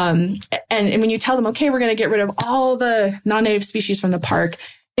when you tell them, okay, we're going to get rid of all the non-native species from the park,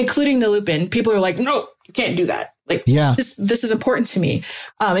 including the lupin, people are like, no, you can't do that. Like, this is important to me.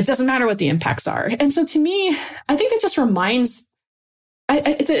 It doesn't matter what the impacts are. And so to me, I think it just reminds.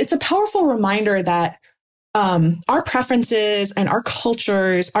 It's a powerful reminder that our preferences and our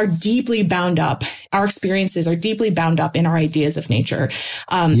cultures are deeply bound up. Our experiences are deeply bound up in our ideas of nature.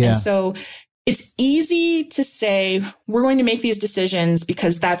 And so it's easy to say we're going to make these decisions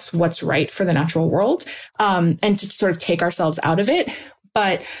because that's what's right for the natural world, and to sort of take ourselves out of it.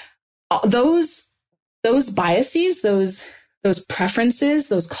 But those biases, those preferences,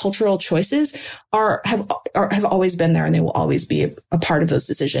 those cultural choices have always been there, and they will always be a part of those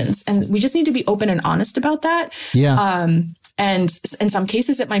decisions. And we just need to be open and honest about that. Yeah. And in some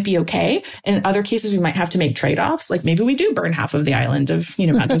cases it might be okay. In other cases, we might have to make trade-offs. Like maybe we do burn half of the island of,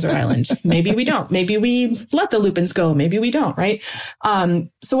 Mount Desert Island. Maybe we don't. Maybe we let the lupins go. Maybe we don't. Right.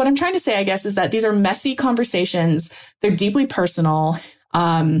 So what I'm trying to say, I guess, is that these are messy conversations. They're deeply personal.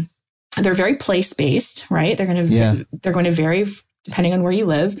 They're very place-based, right? They're going to vary depending on where you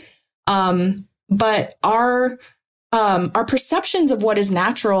live. But our perceptions of what is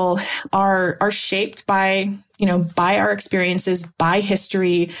natural are shaped by our experiences, by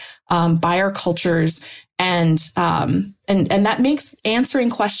history, by our cultures, and that makes answering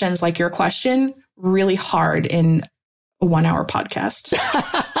questions like your question really hard in a 1-hour podcast.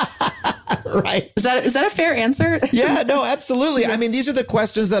 Right. Is that a fair answer? Yeah, no, absolutely. I mean, these are the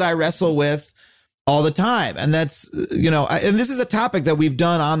questions that I wrestle with all the time. And that's, and this is a topic that we've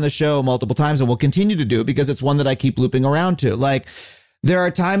done on the show multiple times and will continue to do because it's one that I keep looping around to. Like, there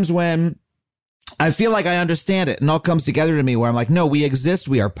are times when I feel like I understand it and all comes together to me where I'm like, no, we exist.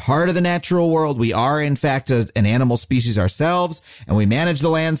 We are part of the natural world. We are, in fact, an animal species ourselves, and we manage the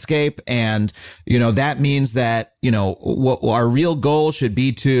landscape. And, that means that, what our real goal should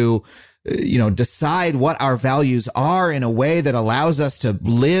be to, decide what our values are in a way that allows us to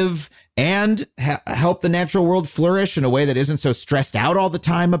live and help the natural world flourish in a way that isn't so stressed out all the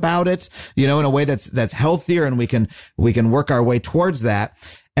time about it, in a way that's healthier, and we can work our way towards that.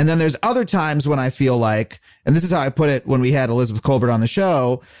 And then there's other times when I feel like, and this is how I put it when we had Elizabeth Kolbert on the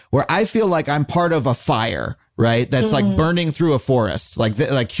show, where I feel like I'm part of a fire, right? That's like burning through a forest.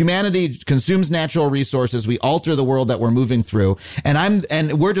 Like humanity consumes natural resources. We alter the world that we're moving through.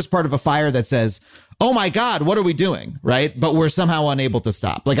 And we're just part of a fire that says, oh my God, what are we doing? Right. But we're somehow unable to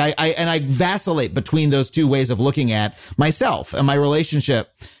stop. Like I vacillate between those two ways of looking at myself and my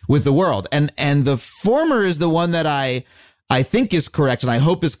relationship with the world. And the former is the one that I think is correct and I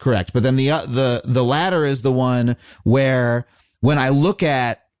hope is correct. But then the latter is the one where when I look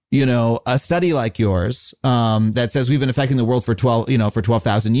at, a study like yours, that says we've been affecting the world for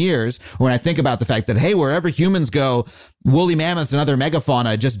 12,000 years, or when I think about the fact that, hey, wherever humans go, woolly mammoths and other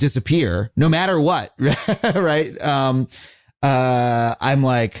megafauna just disappear no matter what. Right. I'm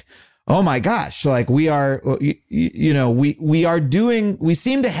like, oh my gosh, like we are, we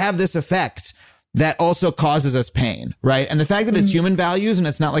seem to have this effect that also causes us pain, right? And the fact that it's human values and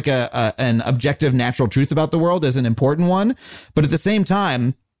it's not like an objective natural truth about the world is an important one. But at the same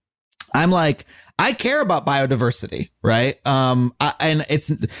time, I'm like, I care about biodiversity, right? And it's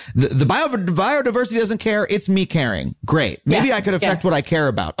the biodiversity doesn't care. It's me caring. Great. Maybe I could affect what I care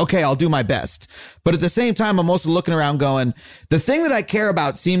about. Okay, I'll do my best. But at the same time, I'm also looking around going, the thing that I care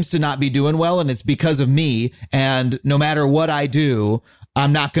about seems to not be doing well, and it's because of me. And no matter what I do,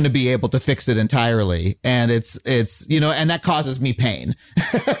 I'm not going to be able to fix it entirely. And it's, and that causes me pain.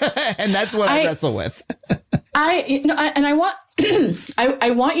 And that's what I wrestle with. I want,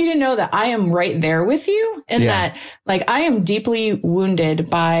 I want you to know that I am right there with you, and that like I am deeply wounded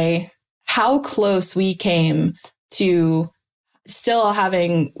by how close we came to still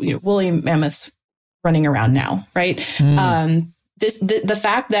having woolly mammoths running around now. Right. The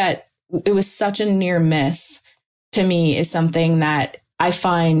fact that it was such a near miss to me is something that I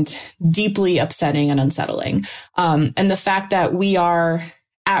find deeply upsetting and unsettling. And the fact that we are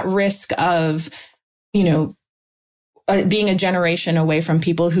at risk of, being a generation away from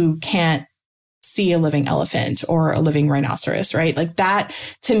people who can't see a living elephant or a living rhinoceros, right? Like that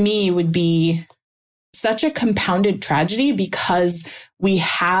to me would be such a compounded tragedy, because we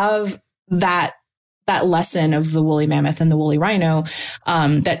have that lesson of the woolly mammoth and the woolly rhino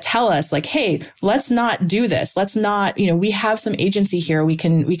that tell us like, hey, let's not do this. Let's not, we have some agency here. We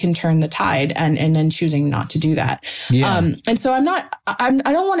can turn the tide, and then choosing not to do that. Yeah. And so I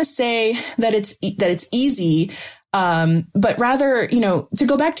don't want to say that it's easy. But rather, to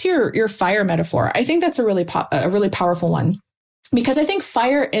go back to your fire metaphor, I think that's a really powerful one, because I think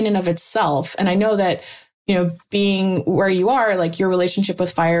fire in and of itself, and I know that, being where you are, like your relationship with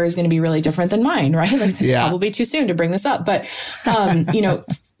fire is going to be really different than mine, right? Like it's probably too soon to bring this up, but,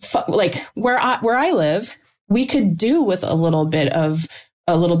 like where I live, we could do with a little bit of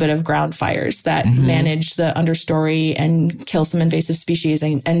ground fires that manage the understory and kill some invasive species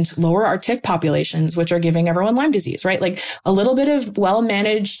and lower our tick populations, which are giving everyone Lyme disease, right? Like a little bit of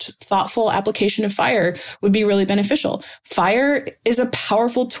well-managed, thoughtful application of fire would be really beneficial. Fire is a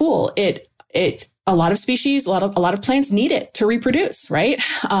powerful tool. A lot of species, a lot of plants need it to reproduce, right?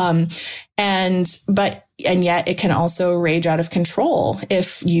 And yet it can also rage out of control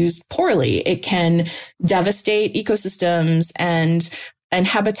if used poorly. It can devastate ecosystems and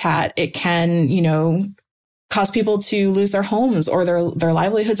habitat. It can, cause people to lose their homes or their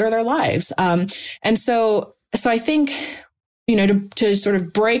livelihoods or their lives. And so I think, to sort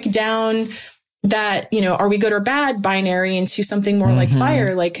of break down that, are we good or bad binary into something more like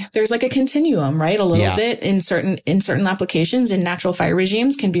fire? Like there's like a continuum, right? A little bit in certain applications in natural fire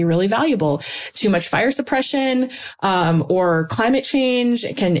regimes can be really valuable. Too much fire suppression, or climate change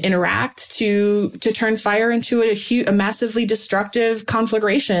can interact to turn fire into a massively destructive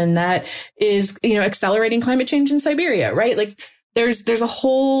conflagration that is, accelerating climate change in Siberia, right? Like there's a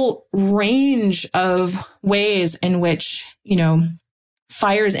whole range of ways in which,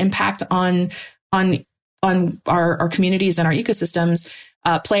 fire's impact on our communities and our ecosystems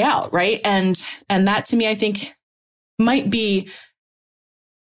play out, right? And that to me, I think might be,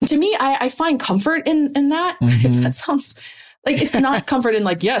 to me, I find comfort in that. If that sounds like, it's not comfort in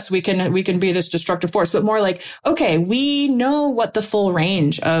like, yes, we can be this destructive force, but more like, okay, we know what the full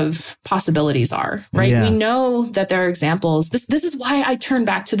range of possibilities are, right? Yeah. We know that there are examples. This is why I turn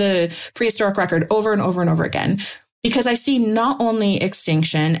back to the prehistoric record over and over and over again, because I see not only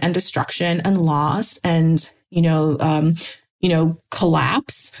extinction and destruction and loss and,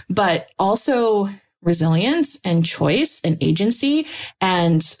 collapse, but also resilience and choice and agency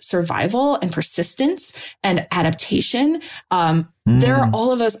and survival and persistence and adaptation. There are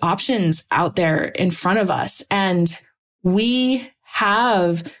all of those options out there in front of us. And we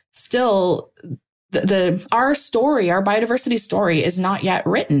have still our story, our biodiversity story is not yet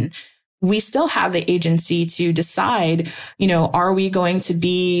written. We still have the agency to decide, are we going to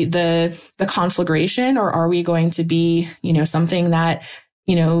be the conflagration, or are we going to be, something that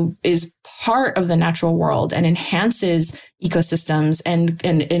is part of the natural world and enhances ecosystems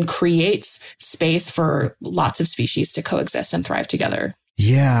and creates space for lots of species to coexist and thrive together.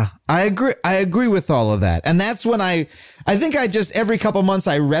 Yeah, I agree. I agree with all of that. And that's when I think I just every couple months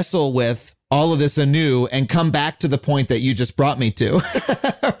I wrestle with all of this anew and come back to the point that you just brought me to,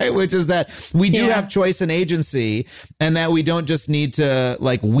 right? Which is that we do have choice and agency, and that we don't just need to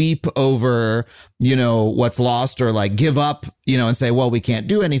like weep over, what's lost, or like give up, and say, well, we can't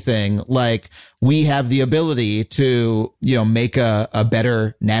do anything. Like, we have the ability to, make a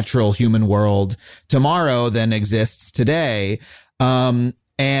better natural human world tomorrow than exists today. I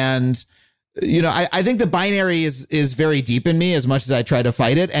think the binary is very deep in me, as much as I try to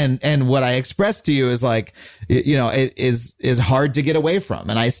fight it. And what I express to you is like, it is hard to get away from.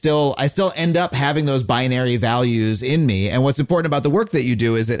 And I still end up having those binary values in me. And what's important about the work that you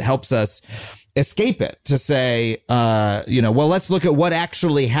do is it helps us escape it, to say, well, let's look at what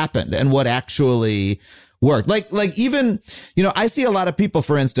actually happened and what actually worked. Like even, I see a lot of people,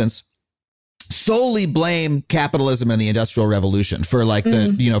 for instance, solely blame capitalism and the Industrial Revolution for like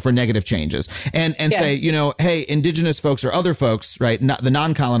for negative changes, and say, hey, indigenous folks or other folks, right? The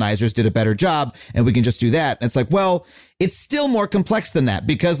non-colonizers did a better job, and we can just do that. And it's like, well, it's still more complex than that,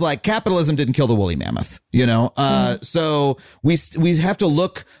 because like capitalism didn't kill the woolly mammoth, so we have to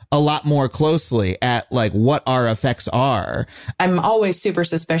look a lot more closely at like what our effects are. I'm always super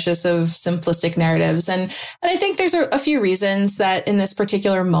suspicious of simplistic narratives. And I think there's a few reasons that in this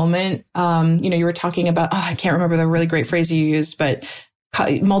particular moment, you were talking about, I can't remember the really great phrase you used, but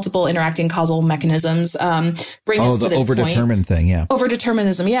multiple interacting causal mechanisms bring us to this overdetermined thing. Yeah.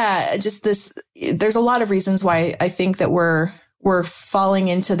 Overdeterminism. Yeah. Just this, there's a lot of reasons why I think that we're falling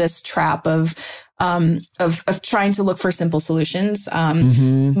into this trap of trying to look for simple solutions.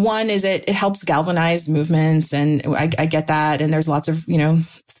 One is it helps galvanize movements, and I get that. And there's lots of,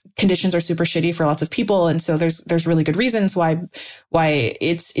 conditions are super shitty for lots of people. And so there's really good reasons why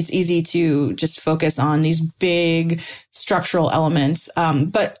it's easy to just focus on these big structural elements.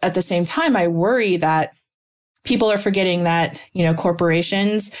 But at the same time, I worry that people are forgetting that,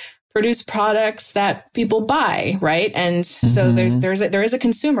 corporations produce products that people buy, right? And so there is a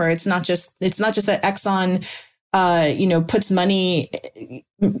consumer. It's not just that Exxon puts money,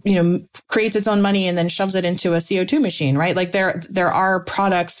 creates its own money and then shoves it into a CO2 machine, right? Like there are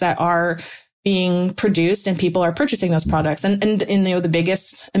products that are being produced and people are purchasing those products. And the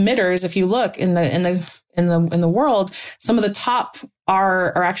biggest emitters, if you look in the world, some of the top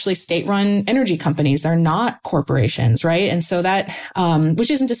are actually state-run energy companies. They're not corporations, right? And so that, which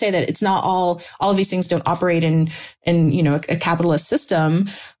isn't to say that it's not all of these things don't operate in a capitalist system,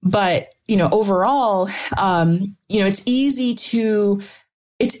 but overall, it's easy to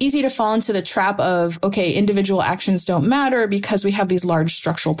fall into the trap of, okay, individual actions don't matter because we have these large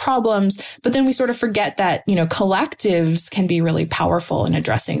structural problems, but then we sort of forget that, collectives can be really powerful in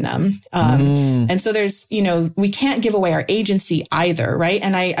addressing them. And so there's, we can't give away our agency either, right?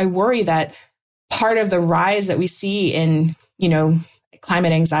 And I worry that part of the rise that we see in,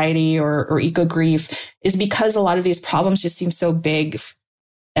 climate anxiety or eco grief is because a lot of these problems just seem so big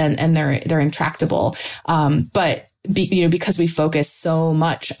and they're intractable. But because we focus so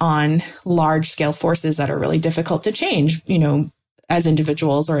much on large scale forces that are really difficult to change, as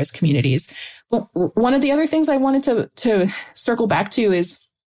individuals or as communities. Well, one of the other things I wanted to circle back to is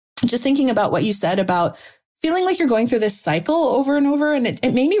just thinking about what you said about feeling like you're going through this cycle over and over. And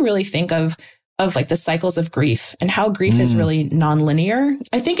it made me really think of like the cycles of grief and how grief is really nonlinear.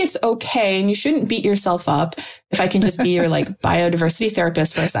 I think it's okay. And you shouldn't beat yourself up. If I can just be your like biodiversity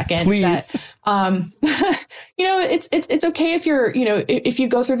therapist for a second. Please. That, it's okay if you're, if you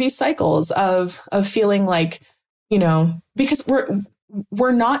go through these cycles of feeling like, because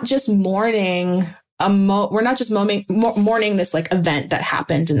we're not just mourning we're not just mourning this like event that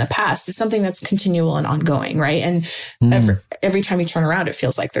happened in the past. It's something that's continual and ongoing, right? And every time you turn around, it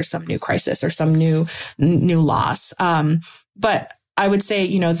feels like there's some new crisis or some new loss. But I would say,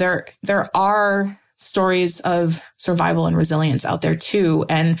 you know, there are stories of survival and resilience out there too,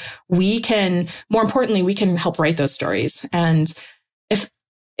 and more importantly, we can help write those stories. And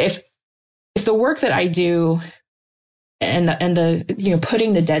if the work that I do and the you know,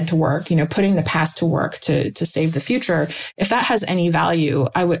 putting the dead to work, you know, putting the past to work to save the future, if that has any value,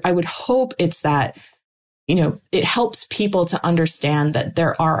 I would hope it's that, you know, it helps people to understand that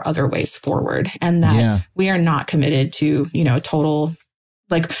there are other ways forward, and that we are not committed to, you know, total,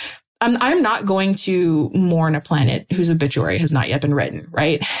 like, I'm not going to mourn a planet whose obituary has not yet been written,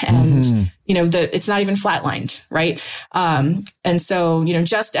 right? And, you know, it's not even flatlined, right? And so, you know,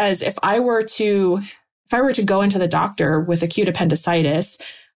 just as if I were to go into the doctor with acute appendicitis,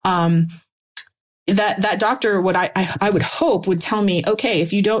 that doctor would, I would hope, would tell me, okay,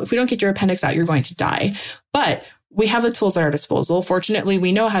 if we don't get your appendix out, you're going to die. But we have the tools at our disposal. Fortunately,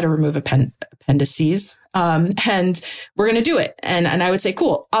 we know how to remove appendices, and we're going to do it. And I would say,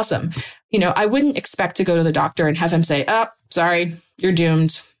 cool, awesome. You know, I wouldn't expect to go to the doctor and have him say, oh, sorry, you're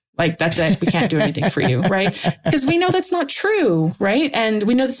doomed. Like, that's it. We can't do anything for you, right? Because we know that's not true, right? And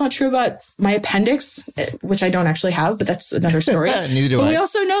we know that's not true about my appendix, which I don't actually have, but that's another story. Neither do I. We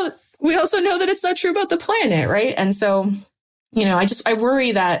also know that it's not true about the planet, right? And so, you know, I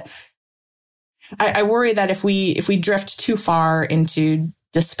worry that if we drift too far into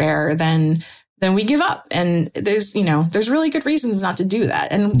despair, then we give up. And there's really good reasons not to do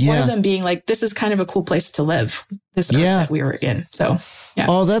that. And one of them being like, this is kind of a cool place to live, this earth that we were in. So, yeah.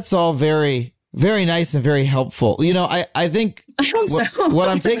 Oh, that's all very, very nice and very helpful. You know, I think what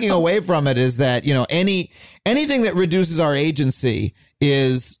I'm taking away from it is that, you know, anything that reduces our agency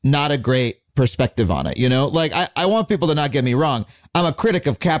is not a great perspective on it. You know, like I want people to not get me wrong. I'm a critic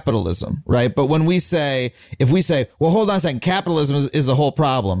of capitalism, right? But if we say, well, hold on a second, capitalism is the whole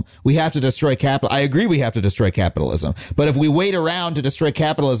problem, we have to destroy capital. I agree, we have to destroy capitalism. But if we wait around to destroy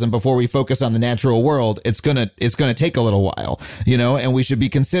capitalism before we focus on the natural world, it's gonna take a little while, you know. And we should be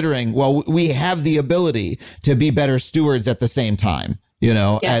considering, well, we have the ability to be better stewards at the same time, you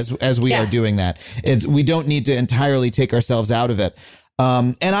know, as we are doing that. We don't need to entirely take ourselves out of it.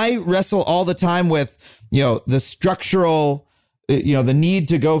 And I wrestle all the time with, you know, the structural, you know, the need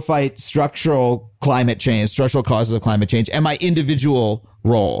to go fight structural climate change, structural causes of climate change, and my individual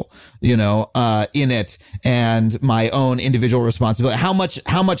role, you know, in it, and my own individual responsibility. How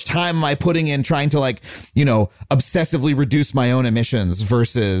much time am I putting in trying to, like, you know, obsessively reduce my own emissions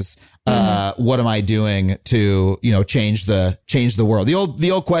versus what am I doing to, you know, change the world?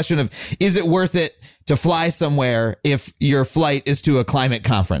 The old question of, is it worth it to fly somewhere if your flight is to a climate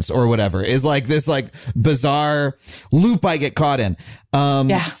conference or whatever, is like this like bizarre loop I get caught in.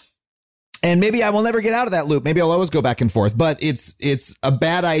 And maybe I will never get out of that loop. Maybe I'll always go back and forth, but it's a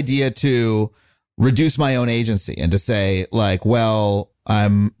bad idea to reduce my own agency and to say, like, well,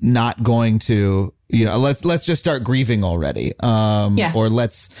 I'm not going to, you know, let's just start grieving already. Or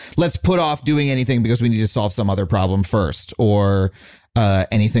let's put off doing anything because we need to solve some other problem first, or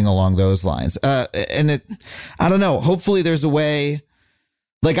anything along those lines. And I don't know, hopefully there's a way.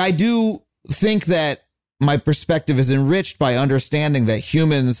 Like, I do think that my perspective is enriched by understanding that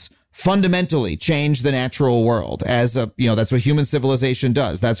humans fundamentally change the natural world, as a, you know, that's what human civilization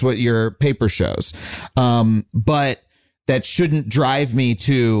does. That's what your paper shows. But that shouldn't drive me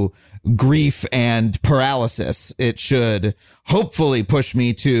to grief and paralysis. It should hopefully push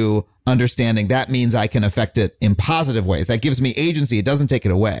me to understanding that means I can affect it in positive ways. That gives me agency. It doesn't take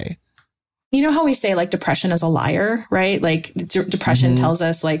it away. You know how we say, like, depression is a liar, right? Like, depression tells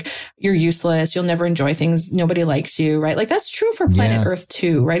us, like, you're useless, you'll never enjoy things, nobody likes you, right? Like, that's true for planet Earth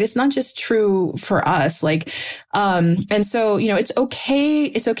too, right? It's not just true for us. Like, and so, you know, it's okay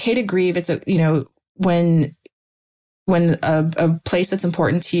to grieve. It's, you know, when a place that's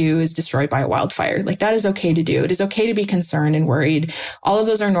important to you is destroyed by a wildfire, like, that is okay to do. It is okay to be concerned and worried. All of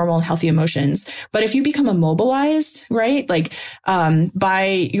those are normal and healthy emotions. But if you become immobilized, right, like,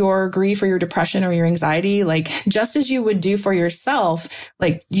 by your grief or your depression or your anxiety, like, just as you would do for yourself,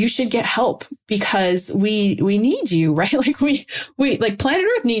 like, you should get help, because we need you, right? Like, we like, planet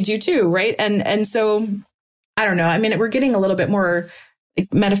Earth needs you too, right? And so, I don't know. I mean, we're getting a little bit more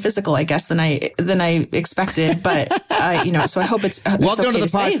metaphysical, I guess, than I expected, but you know, so I hope it's welcome okay to the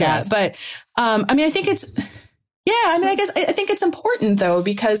podcast. Say that. But I mean, I think it's I think it's important though,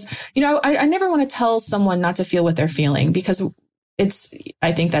 because, you know, I never want to tell someone not to feel what they're feeling, because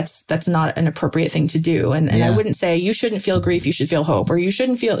I think that's not an appropriate thing to do. And I wouldn't say you shouldn't feel grief, you should feel hope, or you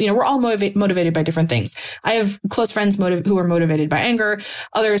shouldn't feel, we're all motivated by different things. I have close friends who are motivated by anger,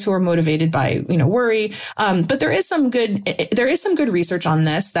 others who are motivated by, worry. But there is some good research on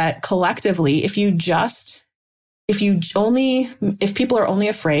this that collectively, if people are only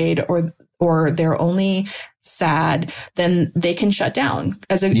afraid or they're only sad, then they can shut down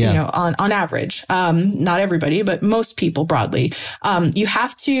on average. Not everybody, but most people broadly. You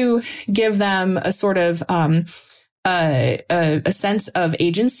have to give them a sort of, a sense of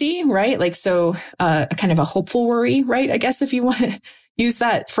agency, right? Like, so, kind of a hopeful worry, right? I guess if you want to use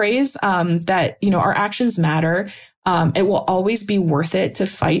that phrase, that, our actions matter. It will always be worth it to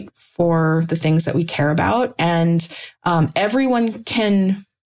fight for the things that we care about. And, everyone can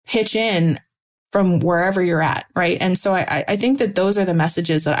pitch in from wherever you're at. Right. And so I think that those are the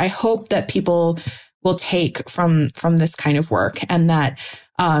messages that I hope that people will take from this kind of work, and that,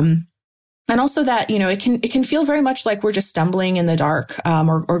 and also that, it can feel very much like we're just stumbling in the dark,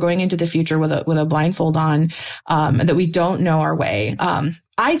 or going into the future with a blindfold on, that we don't know our way.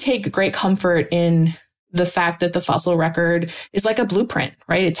 I take great comfort in the fact that the fossil record is like a blueprint,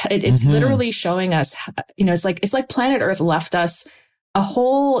 right? It's literally showing us, it's like planet Earth left us a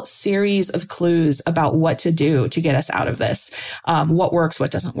whole series of clues about what to do to get us out of this, what works,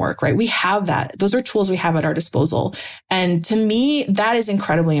 what doesn't work, right? We have that. Those are tools we have at our disposal. And to me, that is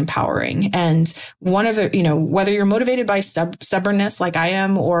incredibly empowering. And one of the, whether you're motivated by stubbornness like I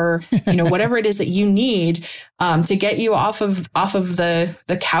am, or, whatever it is that you need, to get you off of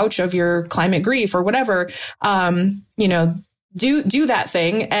the couch of your climate grief or whatever, do that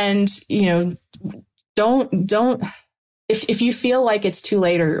thing. And, don't, if you feel like it's too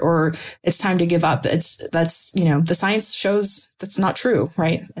late or it's time to give up, that's the science shows that's not true,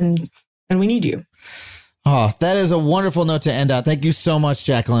 right? And we need you. Oh, that is a wonderful note to end on. Thank you so much,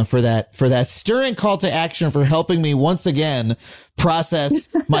 Jacqueline, for that stirring call to action, for helping me once again process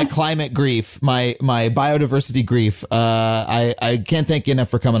my climate grief, my biodiversity grief. I can't thank you enough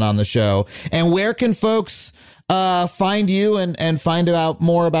for coming on the show. And where can folks find you and find out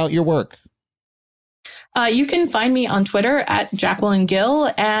more about your work? You can find me on Twitter at Jacqueline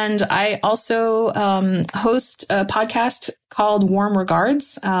Gill. And I also host a podcast called Warm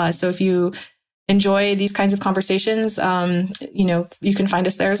Regards. So if you enjoy these kinds of conversations, you can find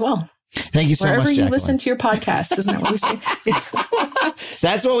us there as well. Thank you so much, Jacqueline. Wherever you listen to your podcast, isn't that what we say?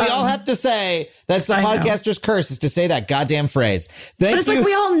 That's what we all have to say. That's the podcaster's curse, is to say that goddamn phrase. But it's like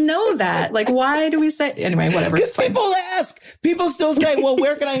we all know that. Like, why do we say anyway? Whatever. Because people ask. People still say, "Well,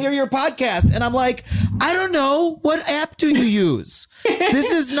 where can I hear your podcast?" And I'm like, I don't know. What app do you use?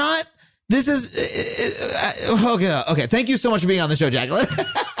 This is okay. Thank you so much for being on the show, Jacqueline.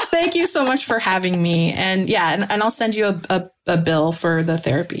 Thank you so much for having me. And and I'll send you a bill for the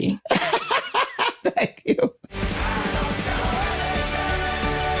therapy. Thank you.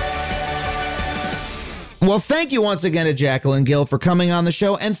 Well, thank you once again to Jacqueline Gill for coming on the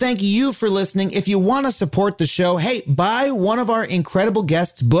show. And thank you for listening. If you want to support the show, hey, buy one of our incredible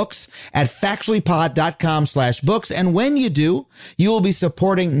guests' books at factuallypod.com/books. And when you do, you will be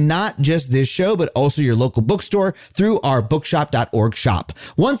supporting not just this show, but also your local bookstore through our bookshop.org shop.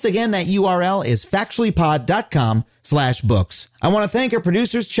 Once again, that URL is factuallypod.com/books. I want to thank our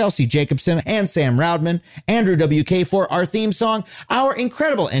producers, Chelsea Jacobson and Sam Roudman, Andrew WK for our theme song, our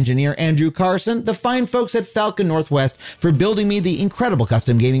incredible engineer, Andrew Carson, the fine folks at Falcon Northwest for building me the incredible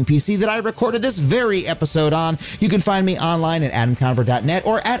custom gaming PC that I recorded this very episode on. You can find me online at adamconover.net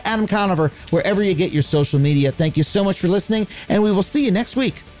or at Adam Conover, wherever you get your social media. Thank you so much for listening, and we will see you next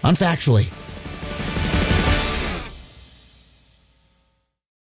week on Factually.